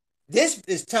 this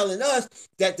is telling us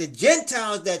that the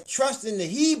Gentiles that trust in the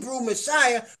Hebrew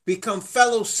Messiah become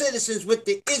fellow citizens with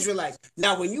the Israelites.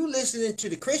 Now, when you listening to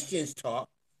the Christians talk,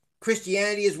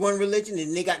 Christianity is one religion,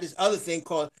 and they got this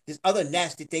other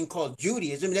nasty thing called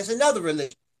Judaism. That's another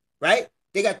religion, right?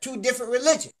 They got two different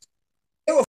religions.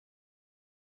 They were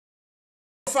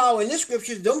following the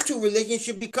scriptures. Them two religions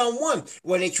should become one.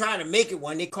 Well, they try to make it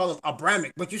one. They call them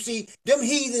Abrahamic. But you see, them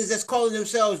heathens that's calling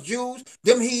themselves Jews,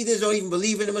 them heathens don't even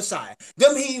believe in the Messiah.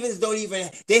 Them heathens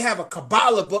they have a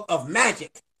Kabbalah book of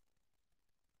magic.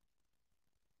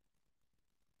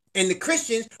 And the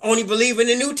Christians only believe in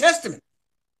the New Testament.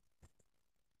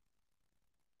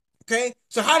 Okay,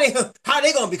 so how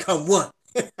they gonna become one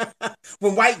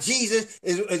when white Jesus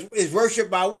is worshipped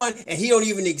by one and he don't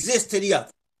even exist to the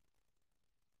other?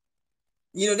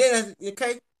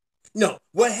 Okay. No,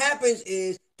 what happens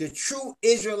is the true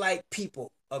Israelite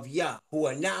people of Yah, who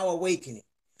are now awakening,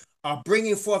 are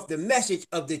bringing forth the message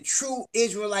of the true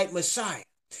Israelite Messiah,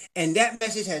 and that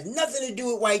message has nothing to do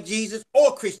with white Jesus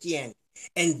or Christianity.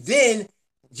 And then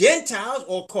Gentiles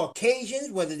or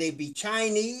Caucasians, whether they be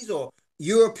Chinese or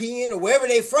European or wherever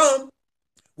they're from,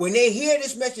 When they hear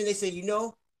this message, they say, you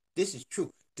know, this is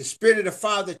true. The Spirit of the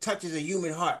Father touches a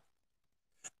human heart.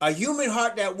 A human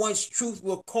heart that wants truth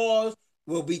will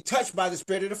be touched by the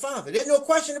Spirit of the Father. There's no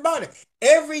question about it.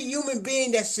 Every human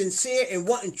being that's sincere and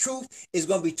wanting truth is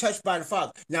going to be touched by the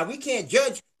Father. Now, we can't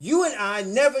judge. You and I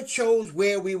never chose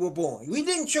where we were born. We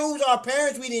didn't choose our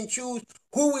parents. We didn't choose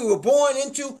who we were born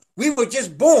into. We were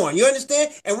just born. You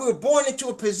understand? And we were born into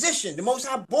a position. The Most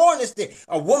High born us there.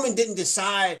 A woman didn't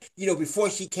decide,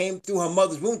 before she came through her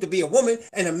mother's womb to be a woman,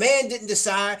 and a man didn't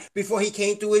decide before he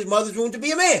came through his mother's womb to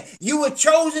be a man. You were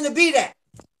chosen to be that.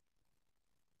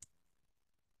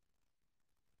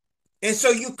 And so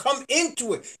you come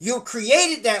into it. You're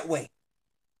created that way.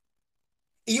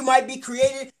 You might be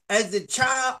created as the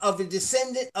child of a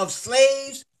descendant of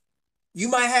slaves. You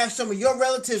might have some of your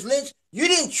relatives lynched. You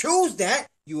didn't choose that.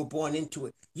 You were born into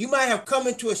it. You might have come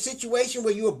into a situation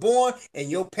where you were born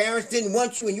and your parents didn't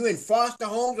want you and you were in foster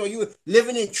homes, or you were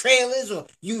living in trailers, or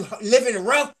you living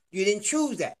rough. You didn't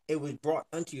choose that. It was brought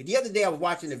unto you. The other day I was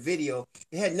watching a video.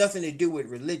 It had nothing to do with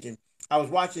religion. I was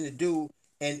watching the dude,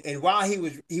 and while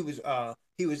he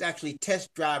was actually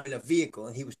test driving a vehicle,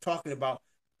 and he was talking about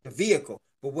the vehicle.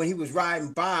 But when he was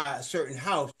riding by a certain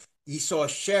house, he saw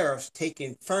sheriffs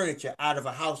taking furniture out of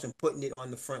a house and putting it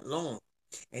on the front lawn.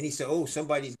 And he said, oh,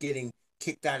 somebody's getting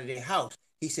kicked out of their house.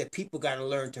 He said, people got to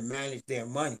learn to manage their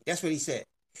money. That's what he said.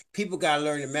 People got to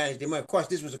learn to manage their money. Of course,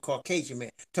 this was a Caucasian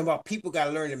man talking about people got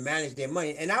to learn to manage their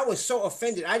money. And I was so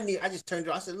offended. I just turned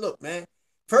around. I said, look, man,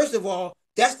 first of all,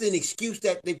 that's an excuse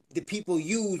that the people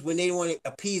use when they want to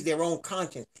appease their own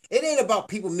conscience. It ain't about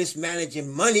people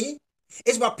mismanaging money.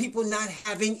 It's about people not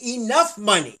having enough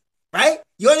money, right?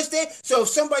 You understand? So if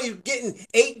somebody's getting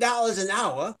 $8 an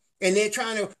hour and they're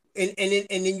trying to, and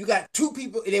then you got two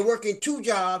people, they're working two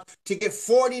jobs to get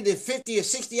 40 to 50 or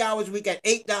 60 hours a week at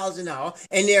 $8 an hour,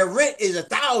 and their rent is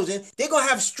 $1,000, they're going to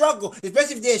have struggle,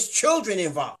 especially if there's children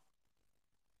involved.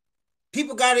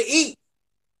 People got to eat.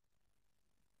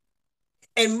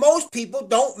 And most people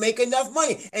don't make enough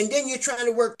money. And then you're trying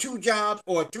to work two jobs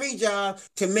or three jobs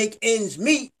to make ends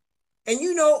meet. And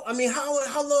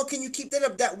how long can you keep that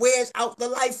up? That wears out the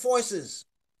life forces.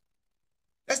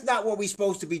 That's not what we're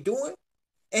supposed to be doing.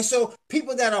 And so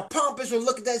people that are pompous will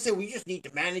look at that and say, well, you just need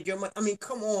to manage your money. I mean,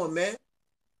 come on, man.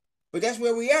 But that's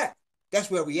where we at. That's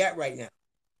where we at right now.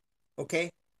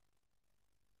 Okay?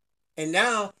 And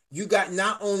now you got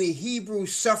not only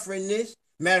Hebrews suffering this.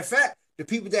 Matter of fact, the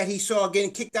people that he saw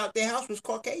getting kicked out their house was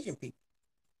Caucasian people.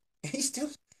 And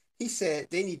he said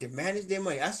they need to manage their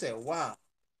money. I said, wow.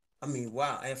 I mean,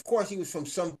 wow. And of course, he was from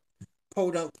some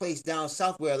podunk place down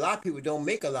south where a lot of people don't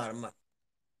make a lot of money.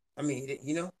 I mean,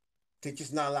 there's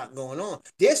just not a lot going on.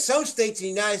 There's some states in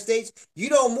the United States, you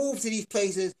don't move to these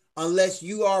places unless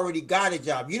you already got a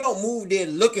job. You don't move there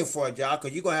looking for a job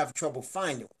because you're going to have trouble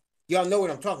finding one. Y'all know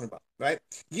what I'm talking about, right?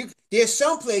 There's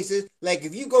some places, like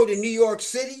if you go to New York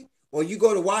City, or you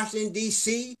go to Washington,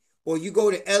 D.C., or you go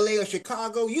to L.A. or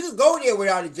Chicago, you can go there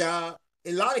without a job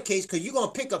in a lot of cases because you're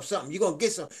going to pick up something. You're going to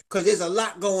get something because there's a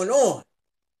lot going on.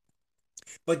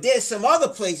 But there's some other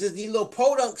places, these little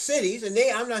podunk cities, and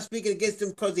I'm not speaking against them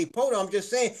because they podunk. I'm just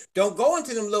saying, don't go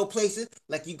into them little places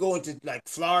like you go into like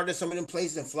Florida, some of them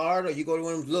places in Florida, or you go to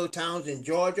one of them little towns in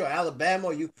Georgia or Alabama,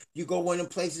 or you go one of them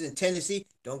places in Tennessee.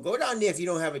 Don't go down there if you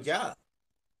don't have a job.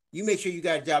 You make sure you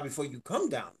got a job before you come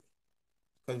down.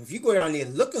 Because if you go down there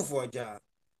looking for a job,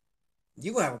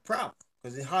 you're going to have a problem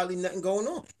because there's hardly nothing going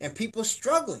on. And people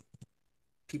struggling.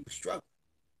 People struggling.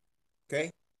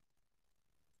 Okay?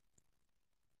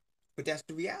 But that's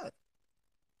the reality.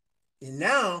 And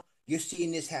now you're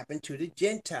seeing this happen to the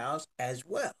Gentiles as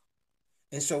well.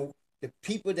 And so the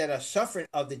people that are suffering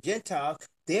of the Gentiles,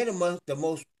 they're the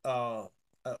most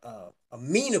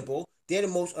amenable, they're the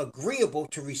most agreeable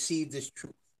to receive this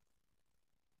truth.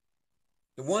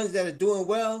 The ones that are doing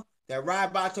well, that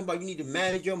ride by talking about you need to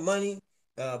manage your money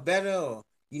better, or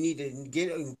you need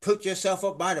to put yourself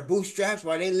up by the bootstraps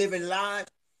while they living lives.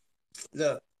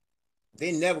 Look,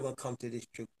 they're never going to come to this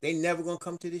truth. They're never going to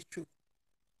come to this truth.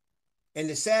 And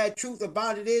the sad truth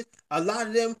about it is, a lot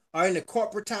of them are in the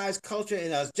corporatized culture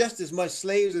and are just as much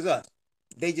slaves as us.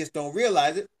 They just don't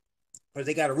realize it because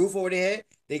they got a roof over their head,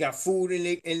 they got food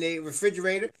in their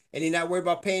refrigerator, and they're not worried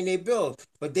about paying their bills.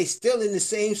 But they still in the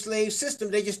same slave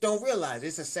system. They just don't realize it.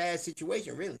 It's a sad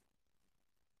situation, really.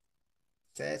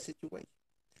 Sad situation.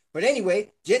 But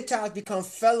anyway, Gentiles become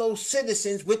fellow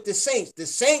citizens with the saints. The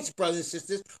saints, brothers and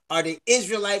sisters, are the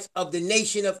Israelites of the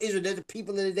nation of Israel. They're the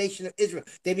people of the nation of Israel.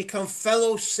 They become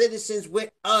fellow citizens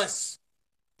with us.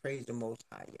 Praise the Most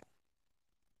High.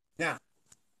 Now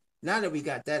that we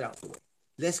got that out of the way,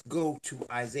 let's go to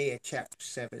Isaiah chapter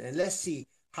 7, and let's see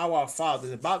how our father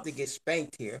is about to get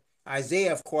spanked here.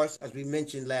 Isaiah, of course, as we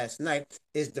mentioned last night,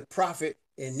 is the prophet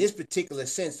in this particular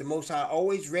sense. The Most High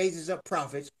always raises up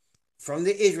prophets from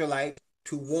the Israelites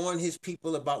to warn his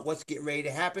people about what's getting ready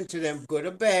to happen to them, good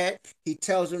or bad. He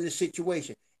tells them the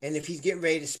situation. And if he's getting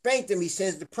ready to spank them, he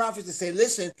sends the prophets to say,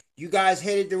 listen, you guys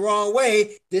headed the wrong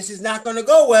way. This is not going to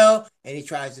go well. And he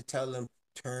tries to tell them,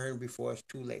 turn before it's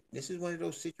too late. This is one of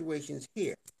those situations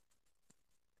here.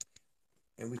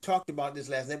 And we talked about this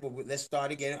last night, but let's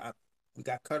start again. We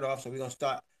got cut off, so we're going to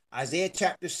start Isaiah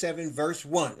chapter 7, verse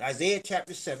 1. Isaiah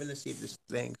chapter 7, let's see if this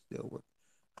thing still works.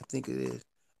 I think it is.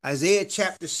 Isaiah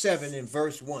chapter 7 and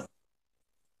verse 1.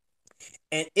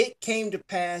 And it came to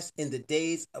pass in the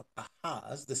days of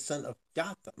Ahaz, the son of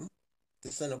Jotham,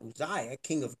 the son of Uzziah,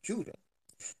 king of Judah,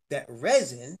 that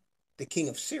Rezin, the king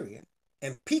of Syria,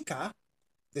 and Pekah,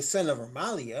 the son of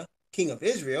Remaliah, king of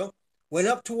Israel, went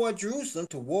up toward Jerusalem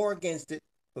to war against it,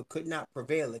 but could not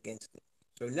prevail against it.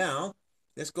 So now,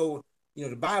 let's go.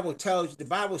 The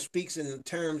Bible speaks in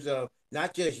terms of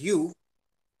not just you,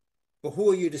 but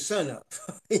who are you the son of?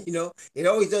 It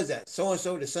always does that.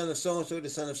 So-and-so, the son of so-and-so, the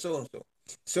son of so-and-so.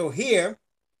 So here,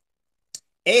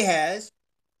 Ahaz,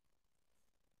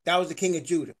 that was the king of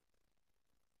Judah.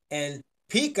 And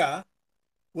Pekah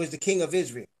was the king of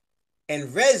Israel.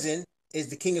 And Rezin is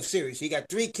the king of Syria. So you got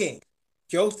three kings.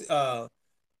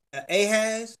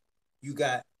 Ahaz, you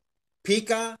got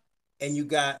Pekah, and you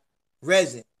got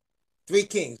Rezin. Three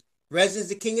kings. Rezin is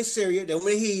the king of Syria, the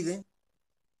only heathen.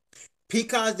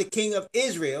 Pekah is the king of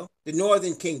Israel, the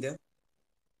northern kingdom.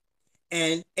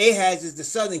 And Ahaz is the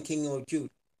southern kingdom of Judah.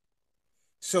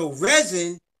 So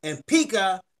Rezin and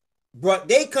Pekah brought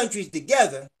their countries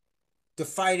together to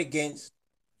fight against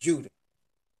Judah.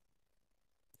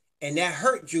 And that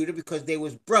hurt Judah because they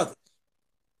was brothers.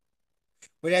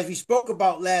 But as we spoke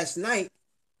about last night,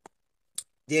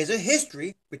 there's a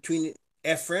history between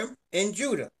Ephraim and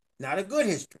Judah. Not a good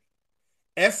history.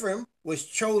 Ephraim was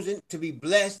chosen to be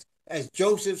blessed as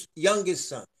Joseph's youngest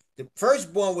son. The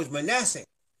firstborn was Manasseh,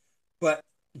 but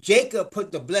Jacob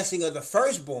put the blessing of the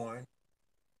firstborn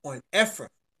on Ephraim.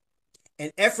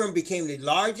 And Ephraim became the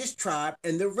largest tribe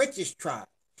and the richest tribe.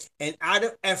 And out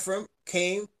of Ephraim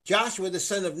came Joshua, the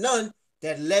son of Nun,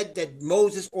 that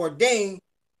Moses ordained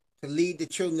to lead the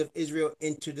children of Israel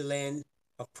into the land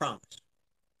of promise.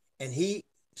 And he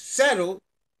settled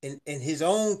in his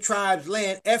own tribe's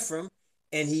land, Ephraim,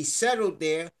 and he settled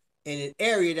there in an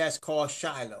area that's called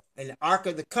Shiloh. And the Ark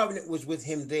of the Covenant was with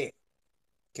him there.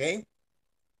 Okay?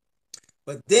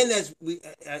 But then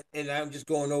and I'm just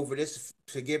going over this,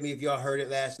 forgive me if y'all heard it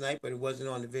last night, but it wasn't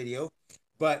on the video.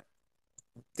 But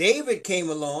David came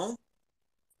along,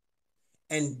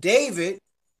 and David,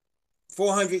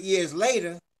 400 years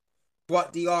later,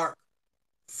 brought the ark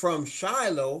from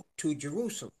Shiloh to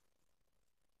Jerusalem.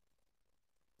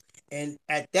 And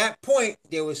at that point,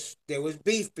 there was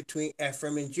beef between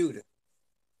Ephraim and Judah.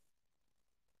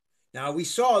 Now, we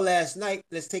saw last night,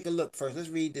 let's take a look first. Let's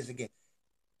read this again.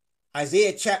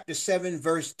 Isaiah chapter 7,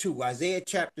 verse 2. Isaiah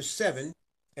chapter 7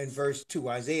 and verse 2.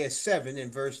 Isaiah 7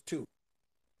 and verse 2.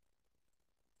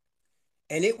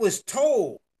 And it was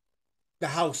told the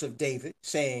house of David,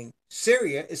 saying,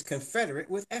 Syria is confederate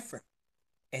with Ephraim.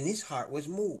 And his heart was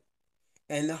moved,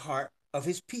 and the heart of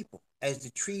his people, as the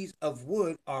trees of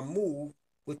wood are moved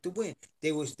with the wind.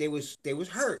 They was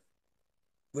hurt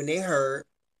when they heard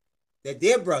that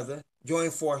their brother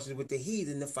joined forces with the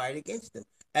heathen to fight against them,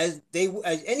 as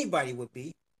anybody would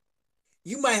be.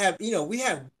 You might have, we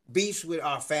have beefs with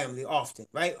our family often,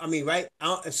 right? I mean, right?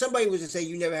 If somebody was to say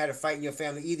you never had a fight in your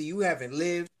family, either you haven't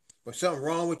lived, or something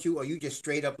wrong with you, or you just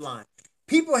straight up lying.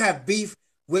 People have beef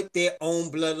with their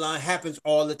own bloodline. Happens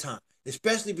all the time,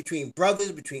 especially between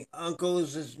brothers, between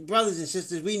uncles, brothers and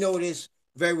sisters. We know this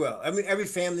very well. I mean, every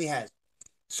family has it.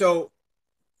 So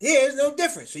here's no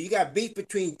difference. So you got beef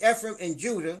between Ephraim and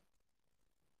Judah,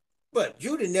 but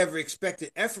Judah never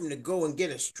expected Ephraim to go and get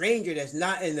a stranger that's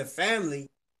not in the family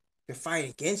to fight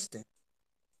against him.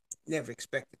 Never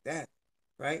expected that,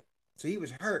 right? So he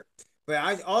was hurt. But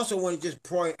I also want to just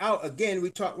point out, again,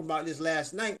 we talked about this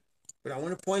last night, but I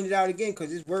want to point it out again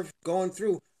because it's worth going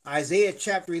through. Isaiah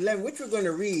chapter 11, which we're going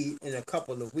to read in a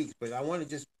couple of weeks, but I want to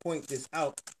just point this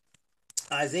out.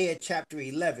 Isaiah chapter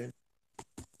 11,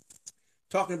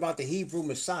 talking about the Hebrew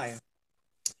Messiah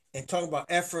and talking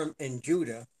about Ephraim and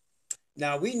Judah.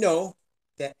 Now we know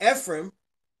that Ephraim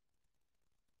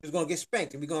is going to get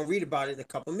spanked, and we're going to read about it in a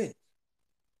couple of minutes.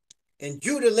 And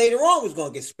Judah later on was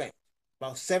going to get spanked.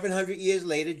 About 700 years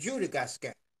later, Judah got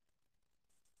scattered.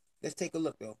 Let's take a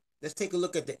look, though. Let's take a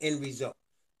look at the end result.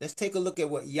 Let's take a look at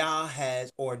what Yah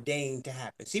has ordained to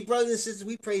happen. See, brothers and sisters,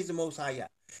 we praise the Most High Yah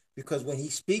because when he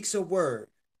speaks a word,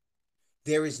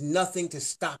 there is nothing to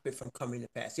stop it from coming to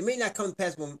pass. It may not come to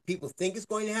pass when people think it's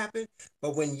going to happen,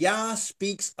 but when Yah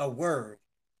speaks a word,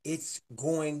 it's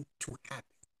going to happen.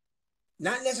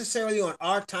 Not necessarily on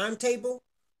our timetable,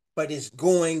 but it's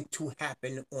going to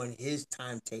happen on his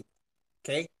timetable.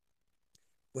 Okay?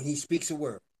 When he speaks a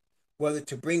word, whether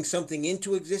to bring something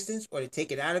into existence or to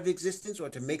take it out of existence or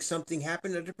to make something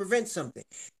happen or to prevent something.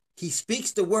 He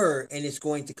speaks the word and it's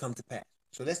going to come to pass.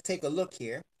 So let's take a look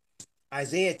here.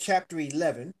 Isaiah chapter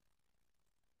 11.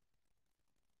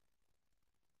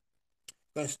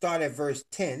 I'm going to start at verse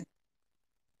 10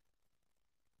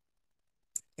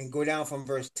 and go down from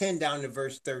verse 10 down to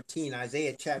verse 13.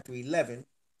 Isaiah chapter 11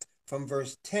 from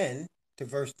verse 10 to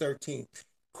verse 13.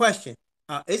 Question.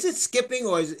 Is it skipping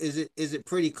or is it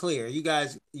pretty clear? You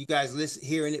guys listen,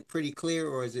 hearing it pretty clear,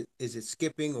 or is it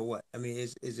skipping or what? I mean,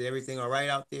 is everything all right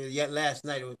out there? Yet last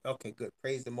night it was okay. Good.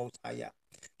 Praise the Most High Yah.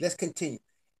 Let's continue.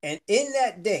 And in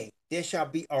that day there shall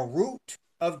be a root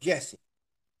of Jesse,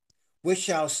 which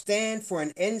shall stand for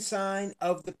an ensign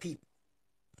of the people.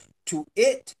 To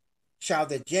it shall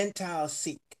the Gentiles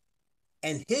seek,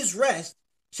 and his rest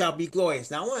shall be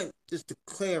glorious. Now I want just to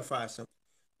clarify something.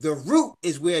 The root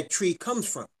is where a tree comes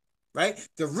from, right?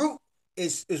 The root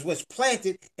is what's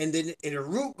planted, and then the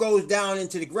root goes down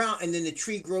into the ground, and then the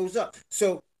tree grows up.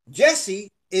 So Jesse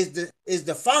is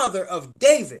the father of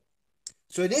David.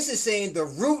 So this is saying the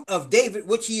root of David,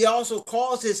 which he also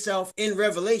calls himself in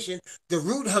Revelation, the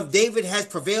root of David has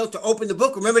prevailed to open the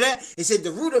book. Remember that? It said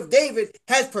the root of David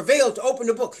has prevailed to open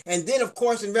the book. And then, of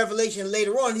course, in Revelation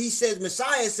later on, he says,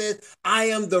 Messiah says, I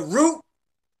am the root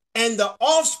and the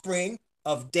offspring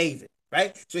of David,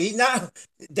 right? So he's not,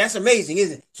 that's amazing,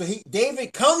 isn't it? So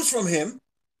David comes from him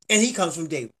and he comes from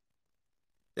David.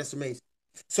 That's amazing.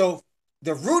 So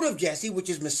the root of Jesse, which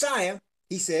is Messiah,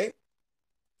 he said,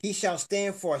 he shall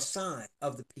stand for a sign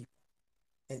of the people,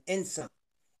 an ensign,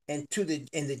 and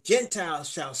the Gentiles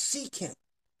shall seek him.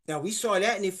 Now we saw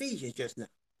that in Ephesians just now.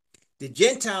 The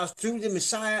Gentiles, through the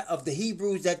Messiah of the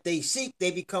Hebrews that they seek,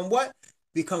 they become what?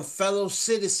 Become fellow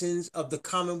citizens of the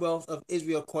commonwealth of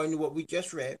Israel, according to what we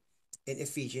just read in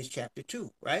Ephesians chapter 2,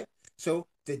 right? So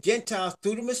the Gentiles,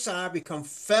 through the Messiah, become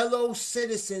fellow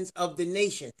citizens of the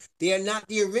nation. They are not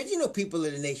the original people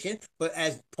of the nation, but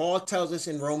as Paul tells us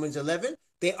in Romans 11,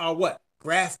 they are what?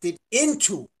 Grafted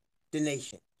into the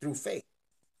nation through faith.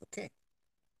 Okay.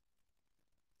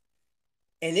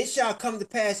 And it shall come to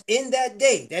pass in that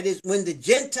day, that is when the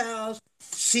Gentiles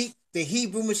seek the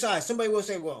Hebrew Messiah. Somebody will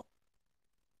say, well,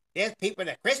 there's people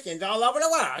that are Christians all over the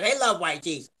world. They love white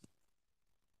Jesus.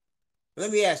 Let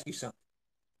me ask you something.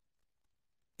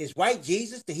 Is white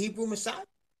Jesus the Hebrew Messiah?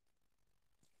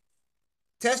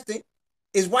 Testing.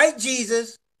 Is white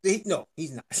Jesus no,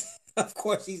 he's not. Of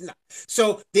course he's not.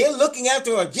 So they're looking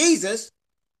after a Jesus,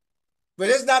 but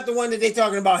it's not the one that they're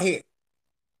talking about here.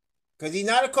 Because he's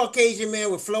not a Caucasian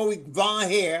man with flowy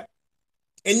blonde hair.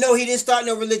 And no, he didn't start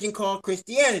no religion called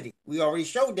Christianity. We already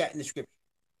showed that in the scripture.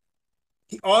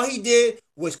 All he did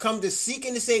was come to seek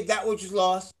and to save that which was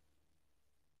lost.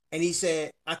 And he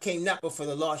said, I came not but for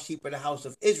the lost sheep of the house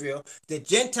of Israel. The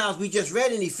Gentiles we just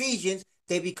read in Ephesians,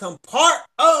 they become part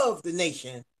of the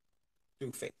nation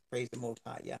through faith. Praise the Most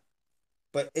High, Yah.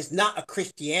 But it's not a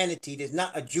Christianity. There's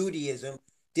not a Judaism.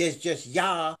 There's just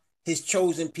Yah, his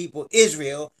chosen people,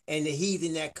 Israel, and the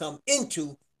heathen that come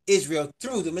into Israel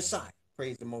through the Messiah.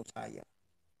 Praise the Most High, Yah.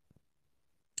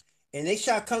 And it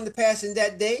shall come to pass in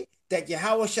that day that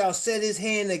Yahweh shall set his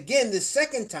hand again the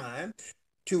second time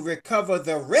to recover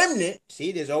the remnant.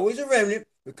 See, there's always a remnant.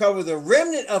 Recover the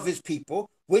remnant of his people,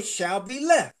 which shall be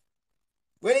left.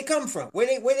 Where they come from? Where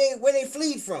they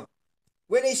fleed from?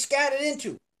 Where they scattered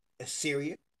into?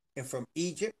 Assyria, and from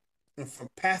Egypt, and from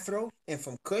Pathros, and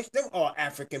from Cush. Them all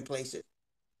African places.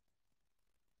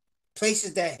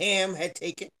 Places that Ham had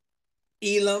taken.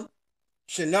 Elam,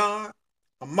 Shinar,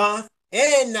 Hamath,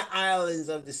 and the islands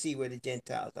of the sea where the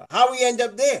Gentiles are. How we end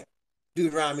up there?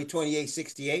 Deuteronomy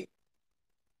 28:68.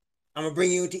 I'm going to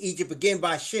bring you into Egypt again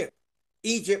by ship.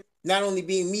 Egypt not only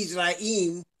being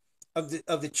Mizraim of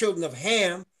the children of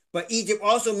Ham, but Egypt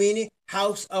also meaning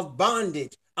house of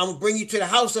bondage. I'm going to bring you to the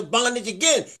house of bondage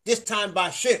again, this time by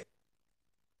ship.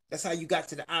 That's how you got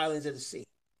to the islands of the sea.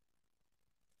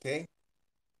 Okay?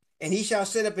 And he shall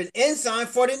set up an ensign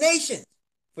for the nations,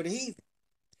 for the heathen,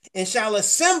 and shall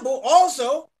assemble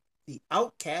also the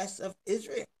outcasts of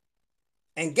Israel,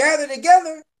 and gather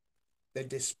together the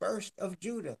dispersed of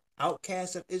Judah,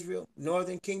 outcasts of Israel,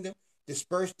 northern kingdom,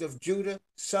 dispersed of Judah,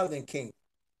 southern kingdom,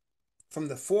 from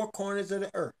the four corners of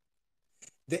the earth.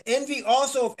 The envy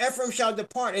also of Ephraim shall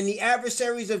depart, and the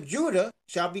adversaries of Judah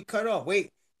shall be cut off.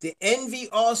 Wait, the envy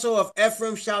also of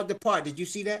Ephraim shall depart. Did you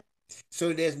see that?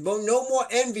 So there's no more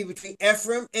envy between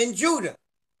Ephraim and Judah,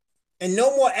 and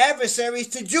no more adversaries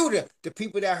to Judah, the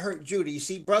people that hurt Judah. You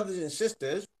see, brothers and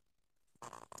sisters,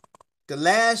 the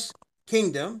last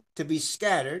kingdom to be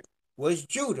scattered was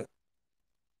Judah.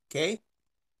 Okay?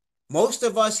 Most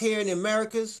of us here in the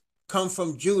Americas come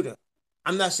from Judah.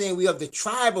 I'm not saying we are the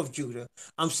tribe of Judah.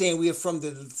 I'm saying we are from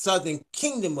the southern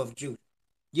kingdom of Judah.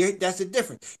 That's the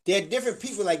difference. There are different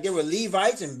people, like there were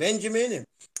Levites and Benjamin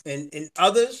and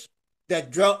others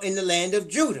that dwelt in the land of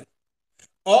Judah.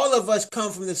 All of us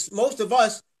come from this. Most of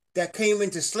us that came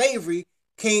into slavery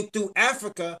came through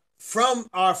Africa from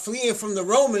our fleeing from the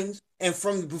Romans, and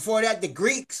from before that the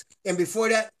Greeks, and before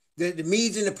that the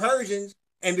Medes and the Persians,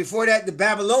 and before that the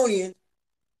Babylonians.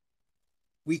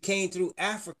 We came through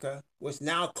Africa, what's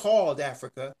now called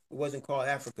Africa. It wasn't called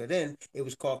Africa then. It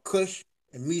was called Cush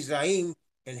and Mizraim,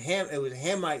 and it was a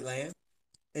Hamite land.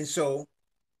 And so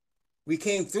we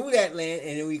came through that land,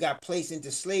 and then we got placed into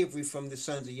slavery from the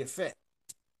sons of Japhet.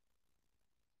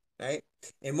 Right?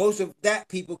 And most of that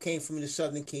people came from the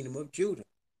southern kingdom of Judah.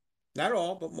 Not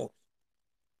all, but most.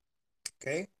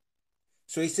 Okay?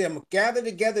 So he said, I'm going to gather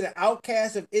together the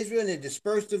outcasts of Israel and the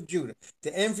dispersed of Judah.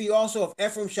 The envy also of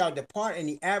Ephraim shall depart, and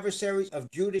the adversaries of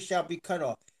Judah shall be cut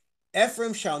off.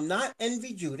 Ephraim shall not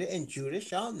envy Judah, and Judah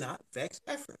shall not vex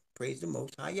Ephraim. Praise the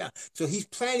Most High Yah. So he's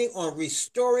planning on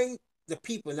restoring the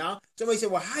people. Now, somebody said,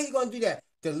 well, how are you going to do that?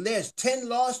 There's 10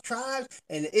 lost tribes,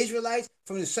 and the Israelites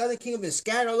from the southern kingdom been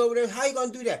scattered all over there. How are you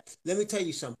going to do that? Let me tell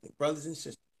you something, brothers and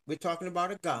sisters. We're talking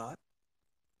about a God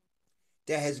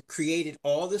that has created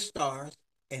all the stars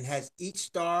and has each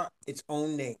star its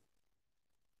own name.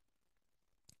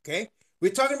 Okay?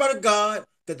 We're talking about a God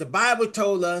that the Bible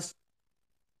told us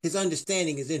his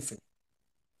understanding is infinite.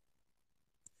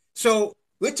 So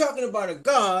we're talking about a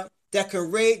God that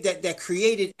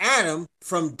created Adam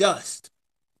from dust.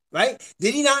 Right?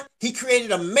 Did he not? He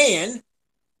created a man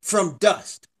from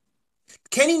dust.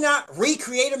 Can he not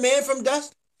recreate a man from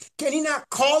dust? Can he not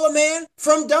call a man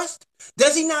from dust?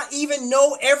 Does he not even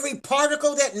know every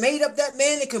particle that made up that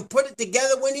man and can put it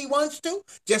together when he wants to?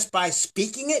 Just by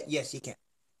speaking it? Yes, he can.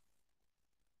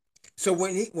 So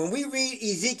when we read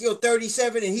Ezekiel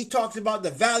 37 and he talks about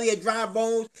the valley of dry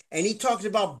bones, and he talks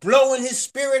about blowing his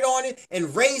spirit on it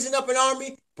and raising up an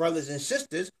army, brothers and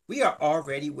sisters, we are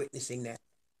already witnessing that.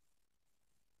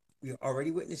 We are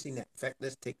already witnessing that. In fact,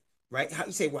 let's take, right? How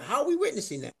you say, well, how are we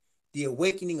witnessing that? The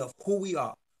awakening of who we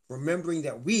are. Remembering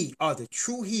that we are the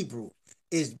true Hebrew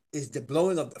is the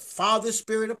blowing of the Father's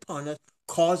Spirit upon us,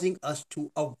 causing us to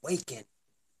awaken.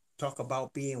 Talk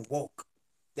about being woke.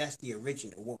 That's the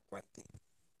original woke right there.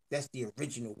 That's the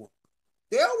original woke.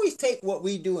 They always take what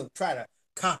we do and try to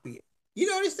copy it. You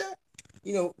notice that?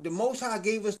 You know, the Most High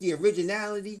gave us the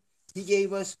originality. He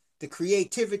gave us the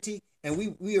creativity, and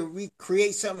we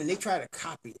create something and they try to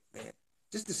copy it, man.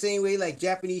 Just the same way like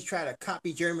Japanese try to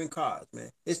copy German cars, man.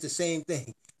 It's the same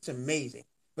thing. It's amazing.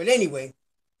 But anyway,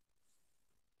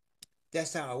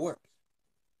 that's how it works.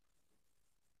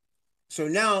 So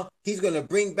now he's going to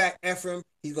bring back Ephraim.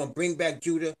 He's going to bring back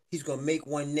Judah. He's going to make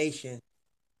one nation.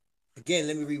 Again,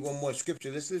 let me read one more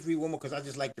scripture. Let's read one more because I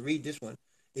just like to read this one.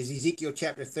 It's Ezekiel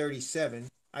chapter 37.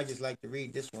 I just like to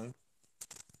read this one.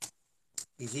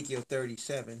 Ezekiel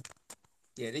 37.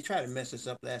 Yeah, they tried to mess us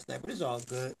up last night, but it's all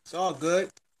good. It's all good.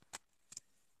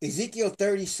 Ezekiel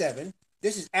 37.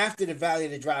 This is after the valley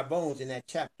of the dry bones in that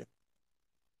chapter.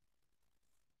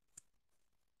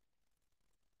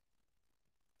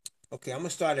 Okay, I'm going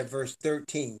to start at verse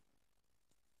 13.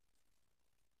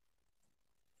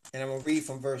 And I'm going to read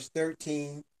from verse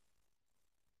 13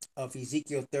 of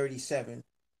Ezekiel 37.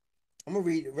 I'm going to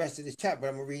read the rest of this chapter, but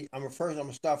I'm going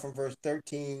to start from verse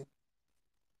 13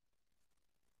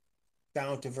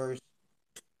 down to verse,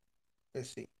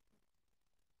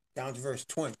 down to verse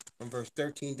 20. From verse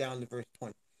 13 down to verse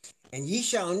 20. And ye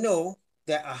shall know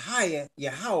that Ahia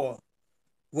Yahweh,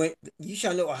 when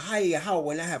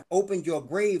I have opened your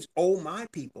graves, O my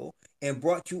people, and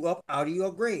brought you up out of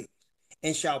your graves,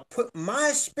 and shall put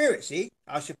my spirit,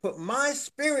 I shall put my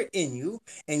spirit in you,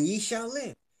 and ye shall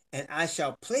live, and I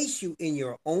shall place you in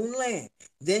your own land.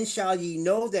 Then shall ye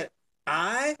know that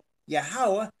I,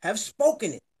 Yahweh, have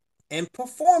spoken it and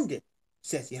performed it,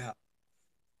 saith Yahweh.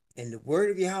 And the word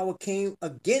of Yahweh came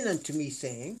again unto me,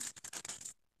 saying,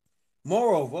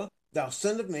 Moreover, thou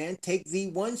son of man, take thee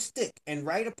one stick, and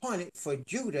write upon it for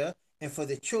Judah and for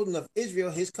the children of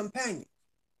Israel his companions.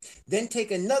 Then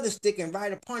take another stick and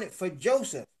write upon it for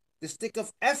Joseph, the stick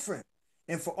of Ephraim,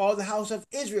 and for all the house of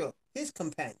Israel his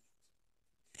companions.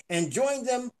 and join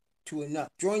them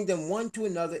one to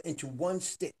another into one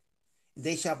stick.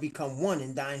 They shall become one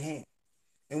in thine hand.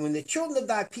 And when the children of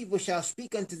thy people shall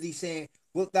speak unto thee, saying,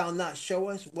 Wilt thou not show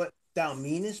us what thou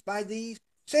meanest by these?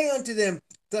 Say unto them,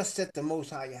 Thus saith the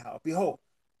Most High Yahweh, Behold,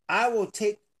 I will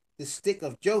take the stick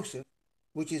of Joseph,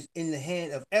 which is in the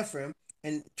hand of Ephraim,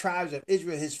 and tribes of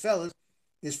Israel, his fellows,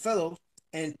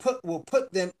 and will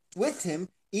put them with him,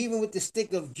 even with the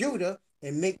stick of Judah,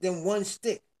 and make them one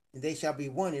stick, and they shall be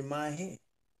one in my hand.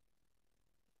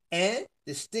 And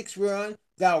the sticks whereon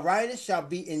thou writest shall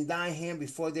be in thy hand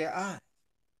before their eyes.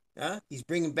 He's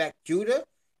bringing back Judah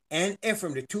and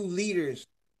Ephraim, the two leaders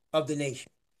of the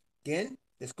nation. Again,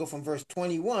 let's go from verse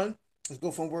 21. Let's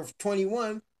go from verse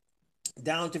 21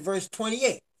 down to verse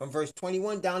 28. From verse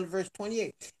 21 down to verse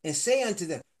 28. And say unto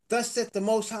them, Thus saith the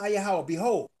Most High Yahweh,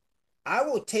 Behold, I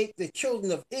will take the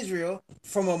children of Israel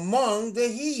from among the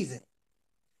heathen,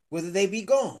 whither they be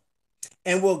gone,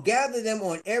 and will gather them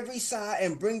on every side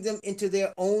and bring them into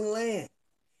their own land.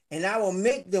 And I will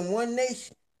make them one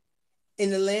nation in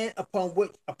the land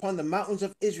upon the mountains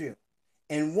of Israel.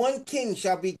 And one king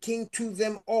shall be king to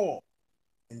them all.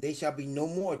 And they shall be no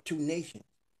more two nations.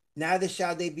 Neither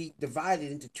shall they be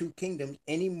divided into two kingdoms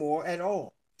any more at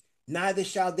all. Neither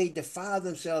shall they defile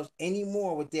themselves any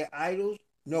more with their idols,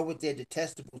 nor with their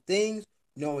detestable things,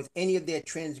 nor with any of their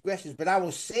transgressions. But I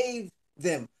will save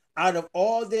them out of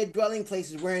all their dwelling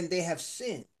places wherein they have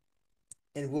sinned,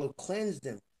 and will cleanse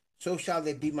them. So shall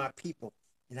they be my people,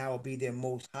 and I will be their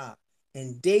most high.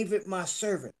 And David my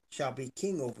servant shall be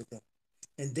king over them.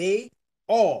 And they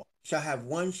all shall have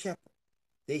one shepherd.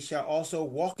 They shall also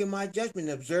walk in my judgment,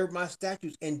 and observe my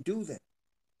statutes, and do them.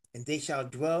 And they shall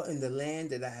dwell in the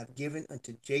land that I have given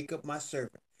unto Jacob my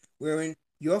servant, wherein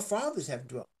your fathers have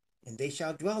dwelt. And they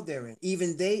shall dwell therein,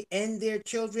 even they and their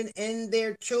children and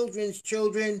their children's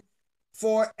children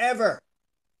forever.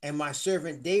 And my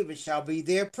servant David shall be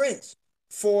their prince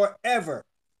forever.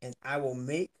 And I will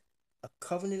make a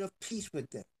covenant of peace with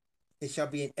them. It shall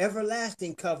be an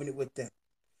everlasting covenant with them.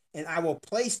 And I will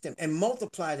place them and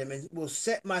multiply them, and will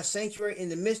set my sanctuary in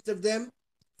the midst of them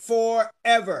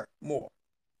forevermore.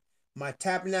 My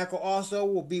tabernacle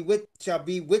also shall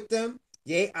be with them.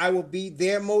 Yea, I will be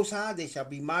their most high. They shall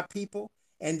be my people.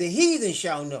 And the heathen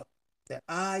shall know that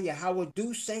I, Yahweh,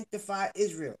 do sanctify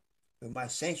Israel. And my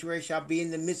sanctuary shall be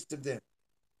in the midst of them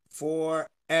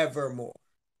forevermore.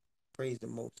 Praise the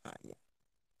Most High. Yeah.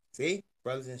 See,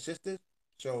 brothers and sisters?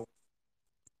 So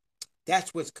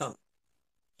that's what's coming.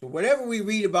 So whatever we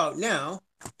read about now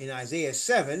in Isaiah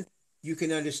 7, you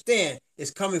can understand it's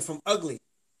coming from ugly.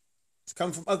 It's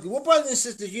coming from ugly. Well, brothers and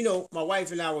sisters, my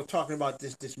wife and I were talking about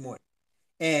this morning.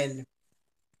 And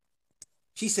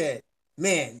she said,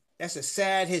 man, that's a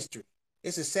sad history.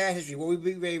 It's a sad history. What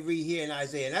we ready to read here in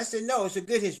Isaiah. And I said, no, it's a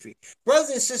good history. Brothers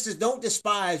and sisters, don't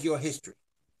despise your history.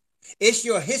 It's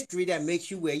your history that makes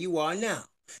you where you are now.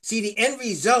 See, the end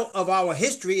result of our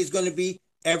history is going to be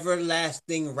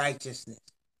everlasting righteousness.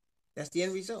 That's the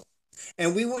end result.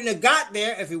 And we wouldn't have got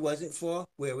there if it wasn't for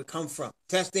where we come from.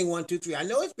 Testing 1, 2, 3. I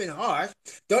know it's been harsh.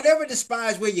 Don't ever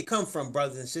despise where you come from,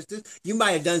 brothers and sisters. You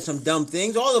might have done some dumb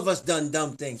things. All of us done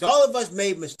dumb things. All of us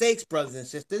made mistakes, brothers and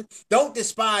sisters. Don't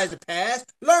despise the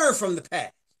past. Learn from the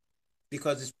past.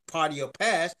 Because it's part of your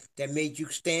past that made you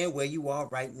stand where you are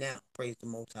right now. Praise the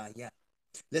Most High. Yeah.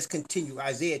 Let's continue.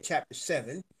 Isaiah chapter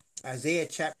 7. Isaiah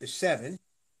chapter 7.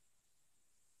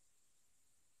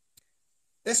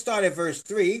 Let's start at verse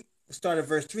 3. Let's start at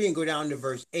verse 3 and go down to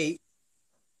verse 8.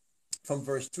 From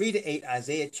verse 3 to 8,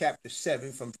 Isaiah chapter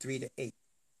 7, from 3 to 8.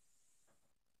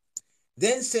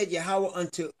 Then said Yahweh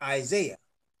unto Isaiah,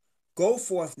 Go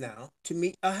forth now to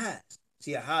meet Ahaz.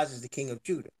 See, Ahaz is the king of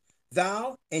Judah.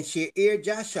 Thou and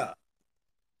Shear-Jashub,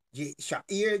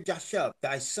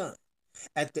 thy son,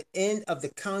 at the end of the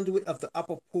conduit of the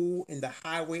upper pool in the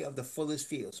highway of the fullest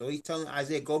field. So he's telling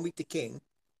Isaiah, go meet the king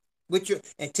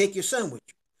and take your son with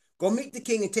you. Go meet the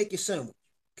king and take your son with you.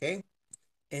 Okay?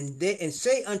 And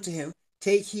say unto him,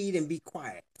 Take heed and be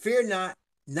quiet. Fear not,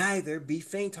 neither be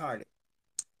faint-hearted.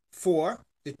 For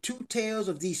the two tails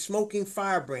of these smoking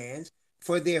firebrands,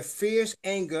 for the fierce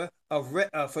anger of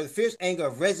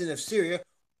Rezin of Syria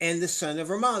and the son of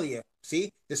Remaliah.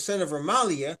 See, the son of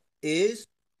Remaliah is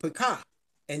Pekah,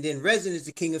 and then Rezin is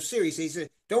the king of Syria. So he said,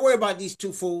 don't worry about these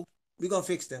two fools. We're going to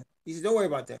fix them. He said, don't worry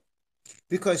about that.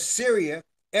 Because Syria,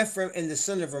 Ephraim, and the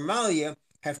son of Remaliah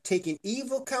have taken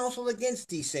evil counsel against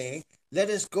thee, saying, Let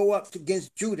us go up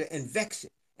against Judah and vex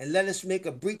it, and let us make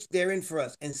a breach therein for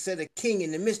us, and set a king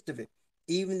in the midst of it,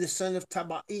 even the son of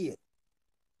Taba'al.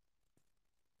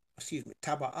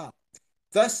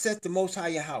 Thus saith the Most High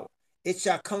Yahweh, it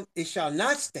shall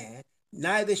not stand,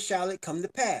 neither shall it come to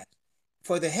pass.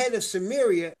 For the head of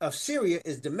Syria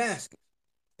is Damascus,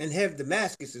 and head of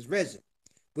Damascus is Rezin.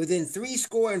 Within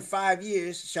 65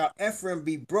 years shall Ephraim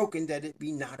be broken, that it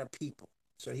be not a people.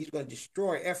 So he's going to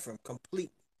destroy Ephraim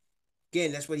completely.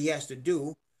 Again, that's what he has to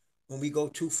do when we go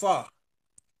too far.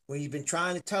 When he's been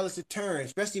trying to tell us to turn,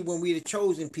 especially when we're the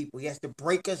chosen people, he has to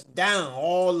break us down,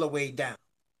 all the way down,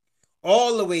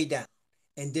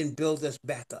 and then build us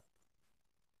back up.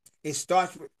 It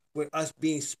starts with us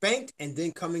being spanked and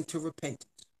then coming to repentance.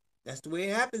 That's the way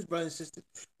it happens, brothers and sisters.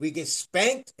 We get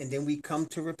spanked and then we come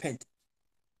to repentance.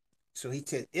 So he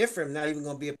said, Ephraim not even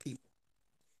going to be a people.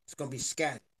 It's going to be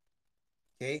scattered.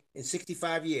 Okay? In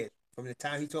 65 years, from the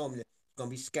time he told me that, it's going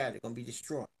to be scattered, going to be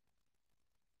destroyed.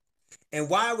 And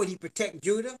why would he protect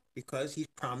Judah? Because he's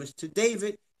promised to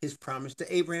David, his promise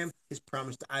to Abraham, his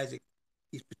promise to Isaac.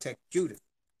 He's protect Judah,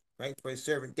 right? For his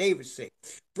servant David's sake.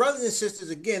 Brothers and sisters,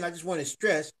 again, I just want to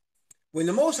stress, when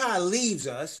the Most High leaves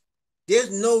us,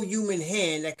 there's no human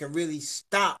hand that can really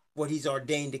stop what he's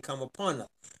ordained to come upon us.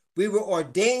 We were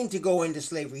ordained to go into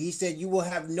slavery. He said, you will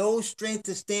have no strength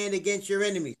to stand against your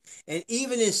enemies. And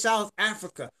even in South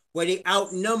Africa, where they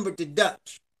outnumbered the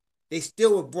Dutch, they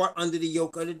still were brought under the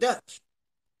yoke of the Dutch.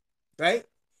 Right?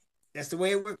 That's the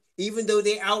way it works. Even though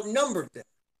they outnumbered them.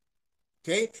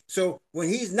 Okay? So when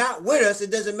he's not with us,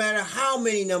 it doesn't matter how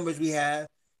many numbers we have,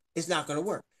 it's not going to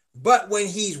work. But when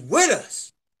he's with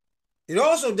us, it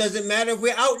also doesn't matter if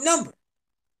we're outnumbered.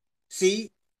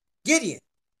 See? Gideon,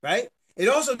 right? It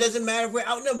also doesn't matter if we're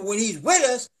outnumbered. When he's with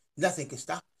us, nothing can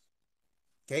stop us.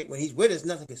 Okay? When he's with us,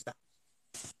 nothing can stop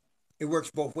us. It works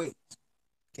both ways.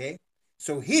 Okay?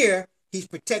 So here, he's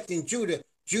protecting Judah.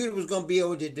 Judah was going to be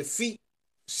able to defeat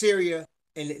Syria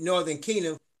and the northern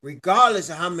kingdom, regardless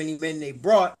of how many men they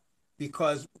brought,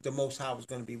 because the Most High was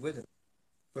going to be with him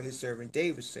for his servant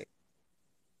David's sake.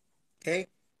 Okay?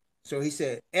 So he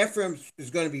said, Ephraim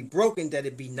is going to be broken, that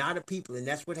it be not a people. And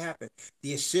that's what happened.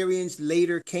 The Assyrians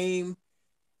later came,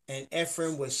 and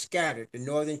Ephraim was scattered. The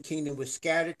northern kingdom was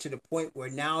scattered to the point where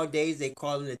nowadays they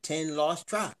call them the 10 lost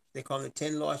tribes. They call them the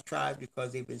 10 lost tribes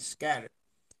because they've been scattered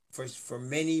for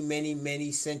many, many,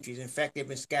 many centuries. In fact, they've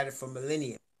been scattered for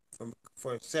millennia,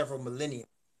 for several millennia.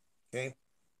 Okay?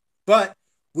 But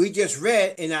we just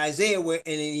read in Isaiah and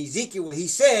in Ezekiel where he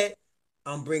said,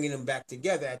 I'm bringing them back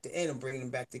together. At the end, I'm bringing them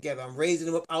back together. I'm raising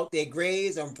them up out their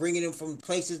graves. I'm bringing them from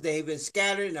places they have been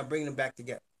scattered, and I'm bringing them back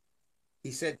together.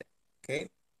 He said that. Okay?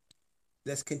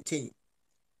 Let's continue.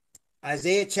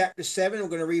 Isaiah chapter 7, I'm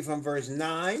going to read from verse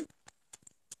 9. I'm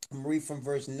going to read from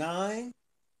verse 9.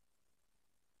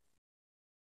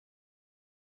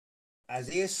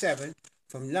 Isaiah 7,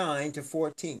 from 9 to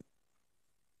 14.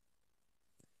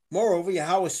 Moreover,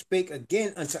 Yahweh spake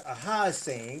again unto Ahaz,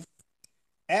 saying,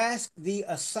 ask thee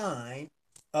a sign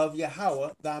of Yahweh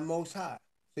thy Most High.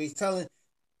 So he's telling,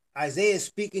 Isaiah is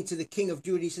speaking to the king of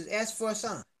Judah. He says, ask for a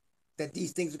sign that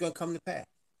these things are going to come to pass.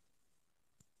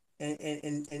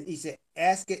 And he said,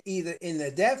 ask it either in the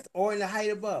depth or in the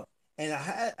height above. And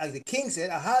the king said,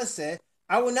 Ahaz said,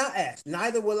 I will not ask,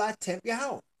 neither will I tempt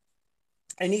Yahweh.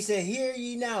 And he said, hear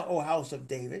ye now, O house of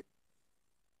David.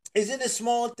 Is it a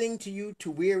small thing to you to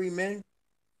weary men?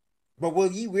 But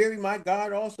will ye weary my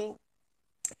God also?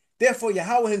 Therefore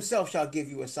Yahweh himself shall give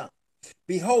you a sign.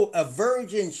 Behold, a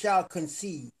virgin shall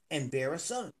conceive and bear a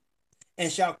son,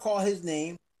 and shall call his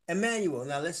name Emmanuel.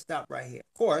 Now let's stop right here.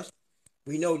 Of course,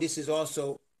 we know this is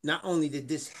also, not only did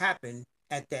this happen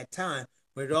at that time,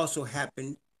 but it also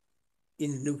happened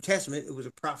in the New Testament. It was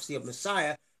a prophecy of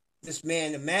Messiah. This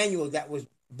man, Emmanuel, that was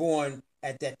born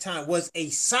at that time was a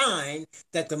sign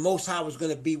that the Most High was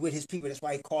going to be with his people. That's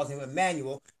why he called him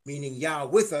Emmanuel, meaning Yah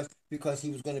with us, because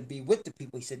he was going to be with the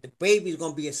people. He said, the baby's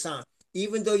going to be a sign.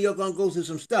 Even though you're going to go through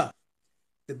some stuff,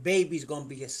 the baby's going to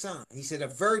be a sign. He said, a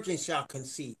virgin shall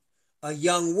conceive, a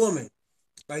young woman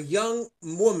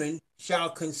shall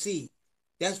conceive.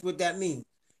 That's what that means.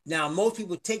 Now, most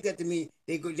people take that to mean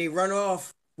they run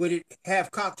off with it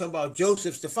half-cocked talking about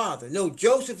Joseph's the father. No,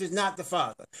 Joseph is not the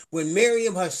father. When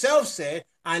Miriam herself said,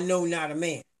 I know not a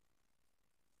man.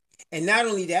 And not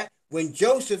only that, when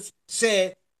Joseph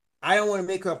said, I don't want to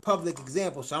make her a public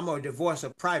example, so I'm going to divorce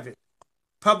her private.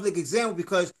 Public example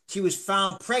because she was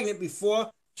found pregnant before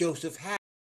Joseph had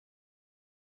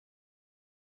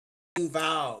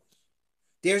vows.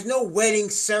 There's no wedding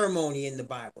ceremony in the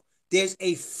Bible. There's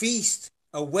a feast,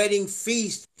 a wedding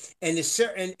feast,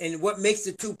 and what makes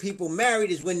the two people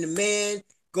married is when the man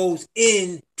goes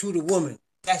in to the woman.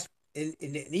 That's and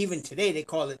even today they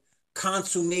call it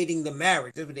consummating the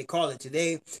marriage. That's what they call it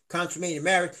today, consummating the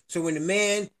marriage. So when the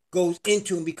man goes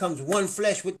into and becomes one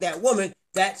flesh with that woman,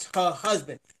 that's her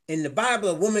husband. In the Bible,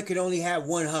 a woman could only have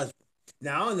one husband.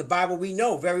 Now, in the Bible, we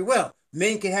know very well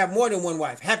men can have more than one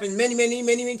wife. Happened many, many,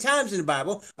 many, many times in the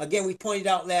Bible. Again, we pointed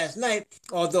out last night,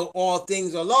 although all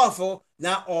things are lawful,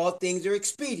 not all things are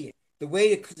expedient. The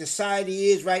way the society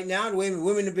is right now, the way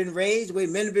women have been raised, the way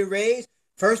men have been raised,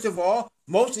 first of all,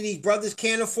 most of these brothers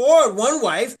can't afford one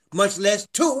wife, much less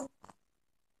two.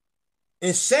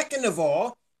 And second of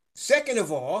all,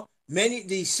 many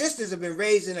these sisters have been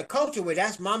raised in a culture where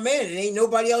that's my man. It ain't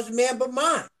nobody else's man but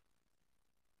mine.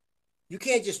 You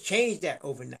can't just change that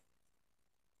overnight.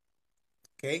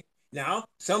 Okay. Now,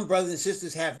 some brothers and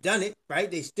sisters have done it,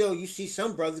 right? You see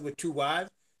some brothers with two wives.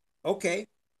 Okay.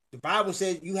 The Bible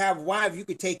says you have a wife, you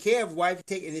could take care of a wife,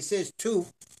 and it says two.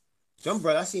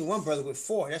 I seen one brother with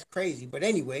four. That's crazy. But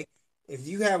anyway, if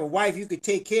you have a wife, you could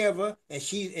take care of her,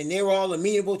 and they're all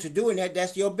amenable to doing that.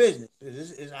 That's your business.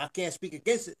 I can't speak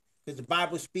against it because the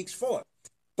Bible speaks for it.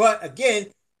 But again,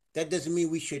 that doesn't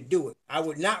mean we should do it. I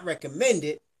would not recommend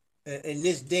it in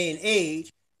this day and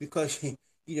age because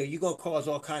you're gonna cause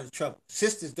all kinds of trouble.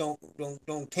 Sisters don't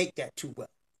take that too well.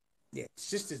 Yeah,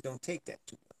 sisters don't take that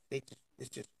too well. It's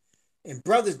just and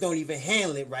brothers don't even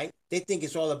handle it right. They think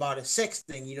it's all about a sex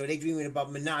thing. They dreaming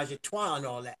about menage a trois and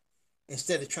all that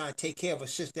instead of trying to take care of a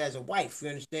sister as a wife. You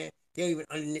understand? They don't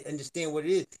even understand what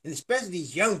it is. And especially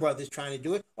these young brothers trying to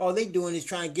do it. All they doing is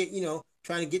trying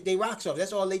to get their rocks off.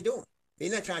 That's all they doing.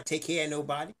 They're not trying to take care of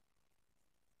nobody.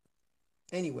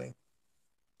 Anyway,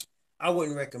 I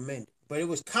wouldn't recommend it. But it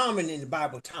was common in the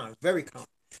Bible times, very common.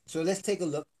 So let's take a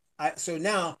look. So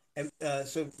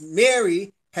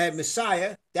Mary had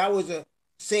Messiah. That was the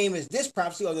same as this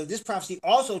prophecy, although this prophecy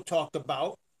also talked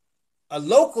about a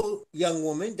local young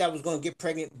woman that was going to get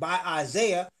pregnant by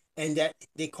Isaiah, and that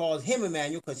they called him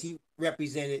Emmanuel because he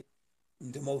represented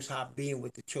the Most High being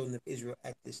with the children of Israel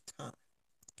at this time.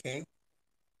 Okay?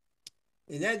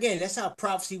 And again, that's how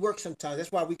prophecy works sometimes.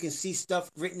 That's why we can see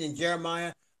stuff written in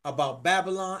Jeremiah about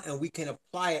Babylon, and we can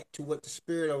apply it to what the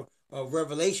spirit of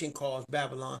Revelation calls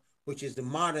Babylon, which is the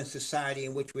modern society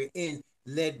in which we're in,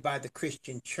 led by the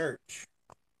Christian church.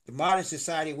 The modern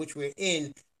society in which we're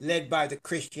in, led by the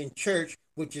Christian church,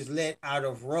 which is led out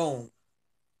of Rome.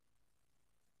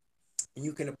 And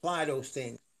you can apply those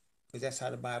things because that's how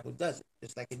the Bible does it,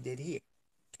 just like it did here.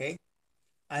 Okay?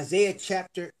 Isaiah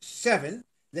chapter 7.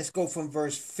 Let's go from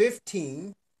verse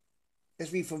 15.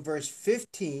 Let's read from verse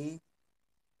 15.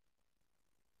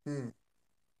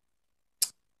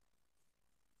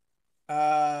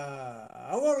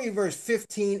 I want to read verse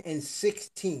 15 and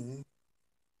 16.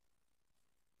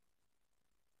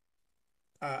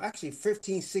 Actually,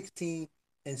 15, 16,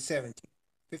 and 17.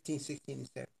 15, 16, and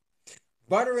 17.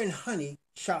 Butter and honey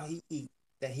shall he eat,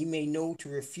 that he may know to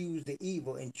refuse the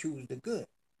evil and choose the good.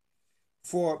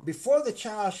 For before the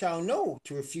child shall know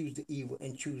to refuse the evil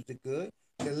and choose the good,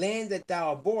 the land that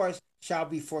thou abhorrest shall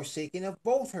be forsaken of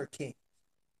both her kings.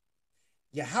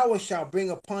 Yahweh shall bring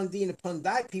upon thee and upon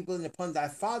thy people and upon thy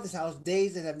father's house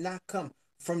days that have not come,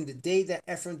 from the day that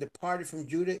Ephraim departed from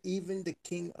Judah, even the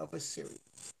king of Assyria.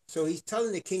 So he's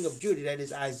telling the king of Judah, that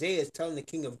is Isaiah is telling the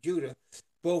king of Judah,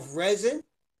 both Rezin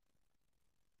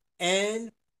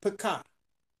and Pekah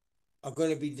are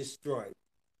going to be destroyed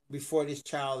before this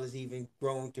child is even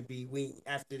grown to be weaned.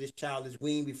 After this child is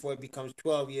weaned, before it becomes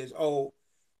 12 years old,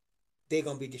 they're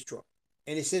going to be destroyed.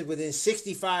 And it says within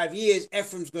 65 years,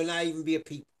 Ephraim's going to not even be a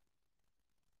people.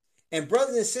 And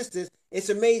brothers and sisters, it's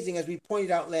amazing, as we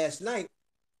pointed out last night,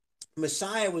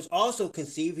 Messiah was also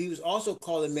conceived. He was also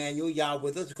called Emmanuel, Yah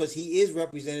with us, because he is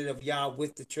representative of Yah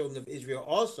with the children of Israel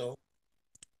also.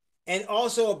 And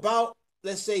also about,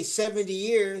 let's say, 70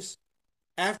 years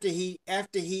after he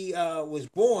was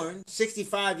born,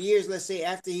 65 years, let's say,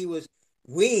 after he was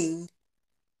weaned,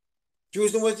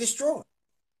 Jerusalem was destroyed.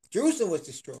 Jerusalem was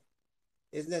destroyed.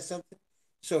 Isn't that something?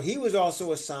 So he was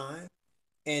also a sign.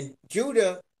 And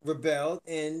Judah rebelled,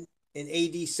 and in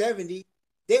AD 70,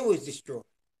 they was destroyed.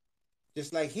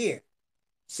 Just like here.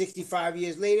 65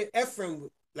 years later, Ephraim,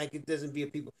 like it doesn't be a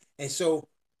people. And so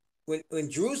when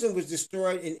Jerusalem was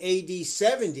destroyed in AD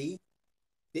 70,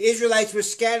 the Israelites were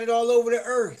scattered all over the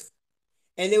earth.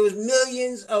 And there was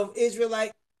millions of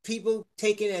Israelite people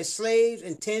taken as slaves,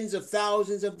 and tens of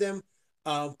thousands of them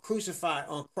crucified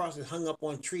on crosses, hung up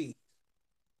on trees.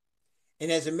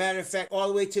 And as a matter of fact, all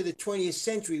the way to the 20th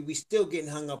century, we still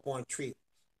getting hung up on trees.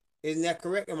 Isn't that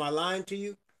correct? Am I lying to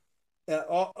you?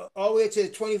 All the way to the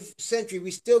 20th century,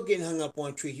 we still getting hung up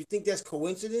on trees. You think that's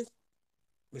coincidence?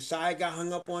 Messiah got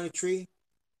hung up on a tree.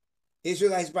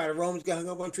 Israelites by the Romans got hung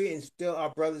up on a tree, and still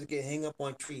our brothers get hung up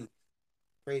on trees.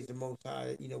 Praise the Most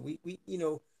High.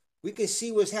 We can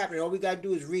see what's happening. All we got to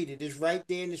do is read it. It's right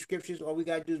there in the scriptures. All we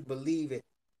got to do is believe it.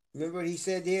 Remember what he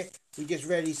said there? We just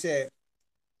read, he said,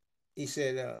 He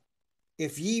said,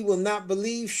 if ye will not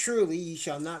believe, surely ye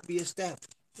shall not be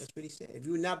established. That's what he said. If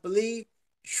you will not believe,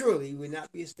 surely you will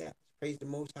not be established. Praise the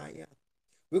Most High. Yeah.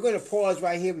 We're going to pause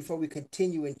right here before we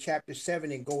continue in chapter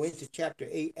 7 and go into chapter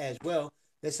 8 as well.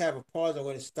 Let's have a pause. I'm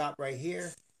going to stop right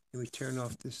here. Let me turn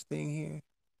off this thing here.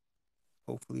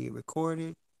 Hopefully it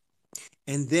recorded.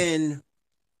 And then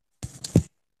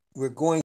we're going